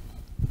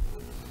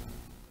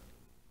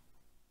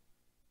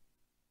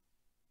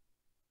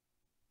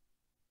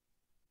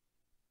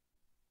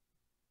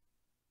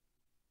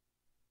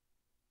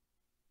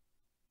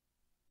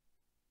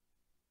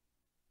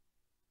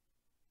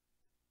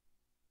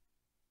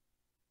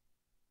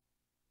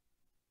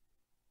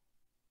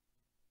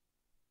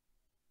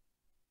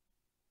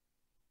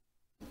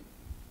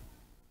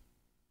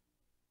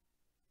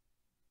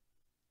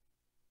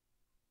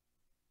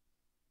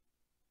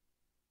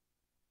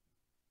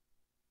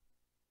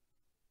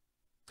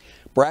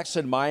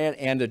 Braxton, Maya,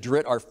 and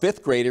Edrit are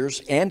 5th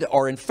graders and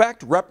are in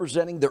fact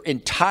representing their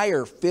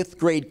entire 5th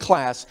grade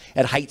class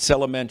at Heights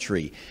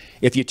Elementary.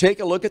 If you take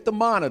a look at the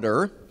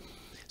monitor,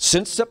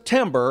 since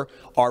September,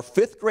 our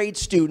 5th grade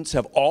students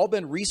have all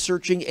been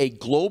researching a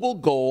global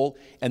goal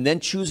and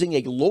then choosing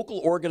a local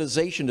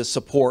organization to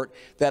support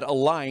that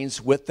aligns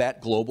with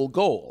that global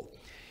goal.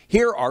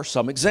 Here are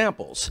some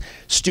examples.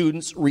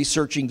 Students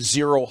researching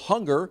Zero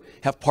Hunger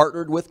have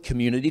partnered with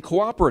Community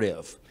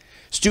Cooperative.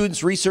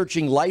 Students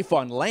researching life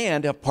on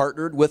land have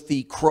partnered with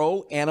the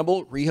Crow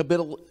Animal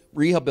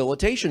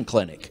Rehabilitation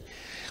Clinic.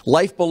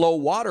 Life Below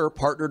Water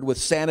partnered with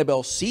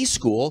Sanibel Sea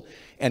School,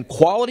 and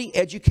Quality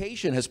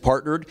Education has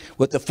partnered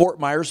with the Fort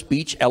Myers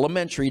Beach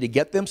Elementary to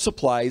get them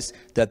supplies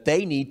that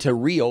they need to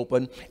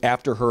reopen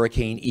after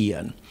Hurricane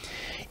Ian.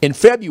 In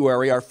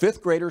February, our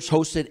 5th graders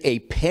hosted a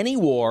penny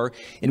war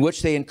in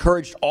which they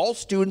encouraged all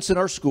students in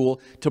our school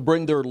to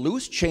bring their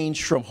loose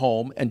change from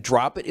home and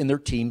drop it in their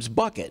team's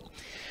bucket.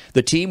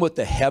 The team with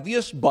the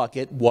heaviest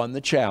bucket won the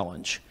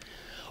challenge.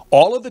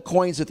 All of the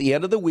coins at the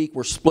end of the week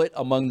were split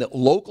among the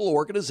local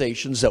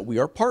organizations that we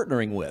are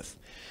partnering with.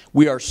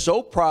 We are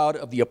so proud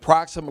of the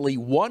approximately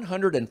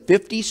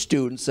 150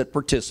 students that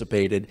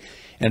participated,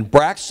 and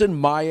Braxton,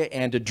 Maya,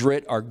 and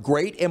Edrit are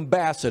great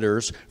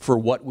ambassadors for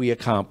what we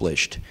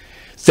accomplished.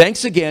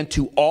 Thanks again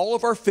to all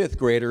of our 5th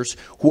graders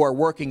who are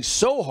working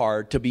so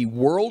hard to be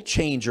world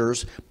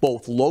changers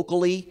both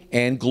locally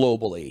and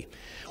globally.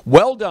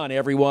 Well done,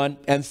 everyone,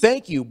 and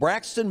thank you,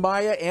 Braxton,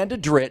 Maya, and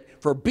Edrit,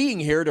 for being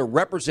here to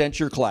represent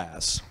your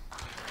class.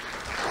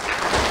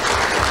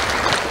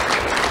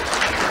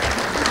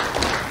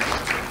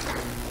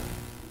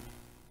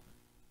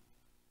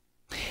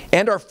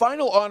 And our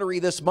final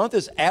honoree this month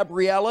is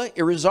Abriella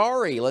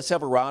Irizarry. Let's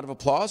have a round of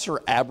applause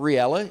for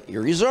Abriella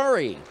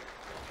Irizarry.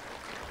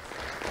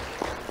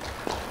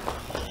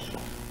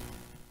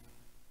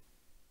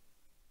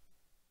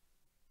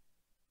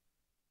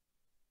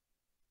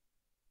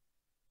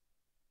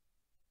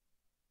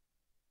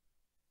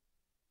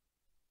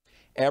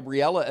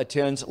 Abriella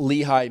attends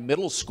Lehigh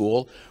Middle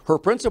School. Her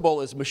principal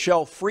is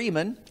Michelle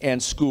Freeman,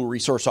 and school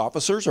resource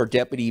officers are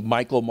Deputy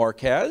Michael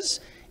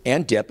Marquez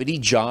and Deputy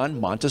John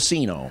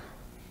Montesino.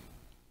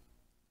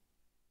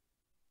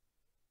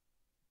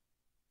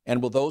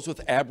 And will those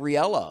with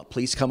Abriella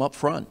please come up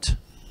front?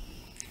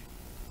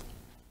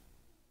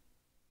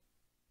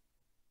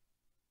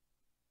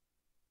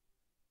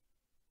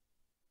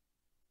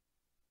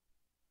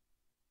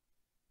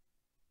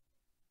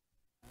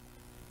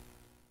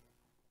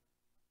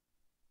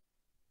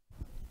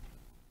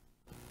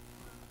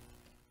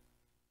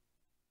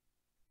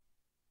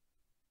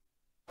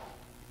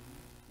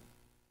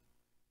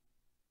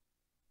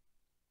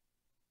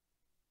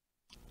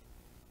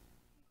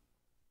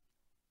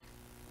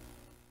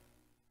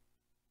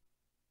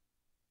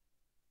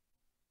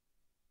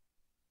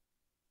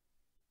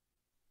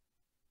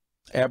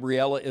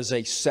 Abriella is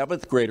a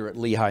 7th grader at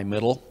Lehigh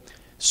Middle.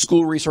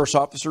 School Resource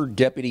Officer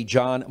Deputy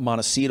John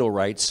Montecito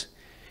writes,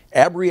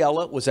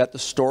 Abriella was at the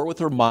store with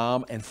her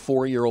mom and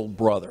 4-year-old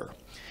brother.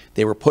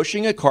 They were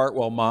pushing a cart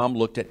while mom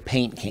looked at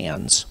paint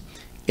cans.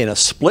 In a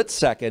split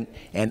second,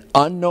 an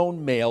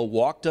unknown male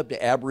walked up to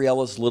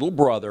Abriella's little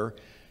brother,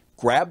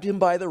 grabbed him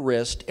by the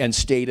wrist, and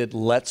stated,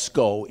 "Let's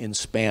go," in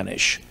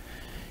Spanish.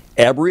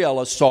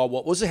 Abriella saw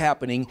what was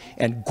happening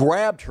and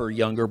grabbed her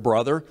younger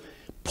brother,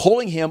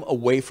 pulling him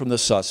away from the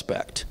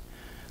suspect.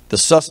 The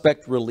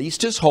suspect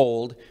released his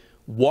hold,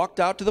 walked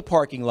out to the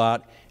parking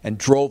lot, and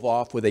drove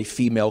off with a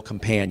female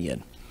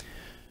companion.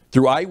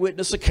 Through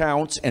eyewitness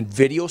accounts and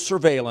video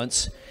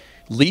surveillance,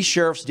 Lee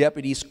Sheriff's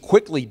deputies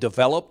quickly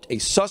developed a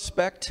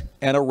suspect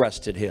and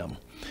arrested him.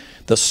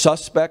 The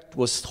suspect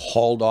was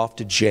hauled off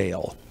to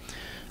jail.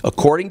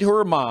 According to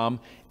her mom,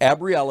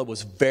 Abriella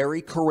was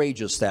very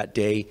courageous that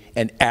day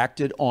and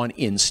acted on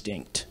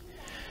instinct.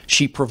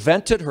 She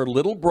prevented her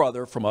little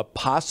brother from a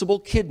possible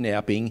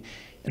kidnapping,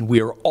 and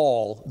we are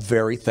all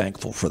very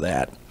thankful for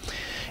that.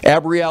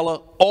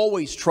 Abriella,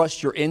 always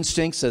trust your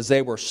instincts, as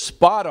they were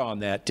spot on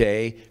that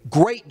day.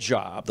 Great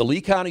job. The Lee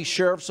County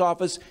Sheriff's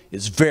Office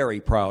is very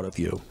proud of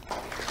you.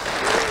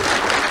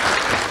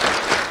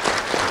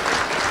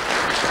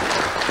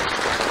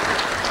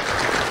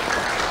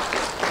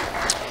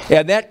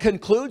 And that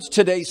concludes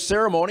today's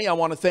ceremony. I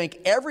want to thank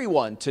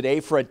everyone today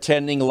for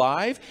attending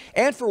live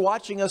and for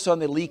watching us on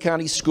the Lee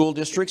County School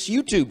District's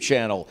YouTube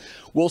channel.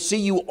 We'll see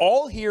you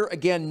all here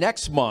again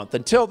next month.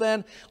 Until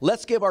then,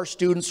 let's give our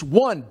students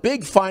one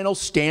big final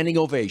standing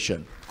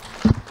ovation.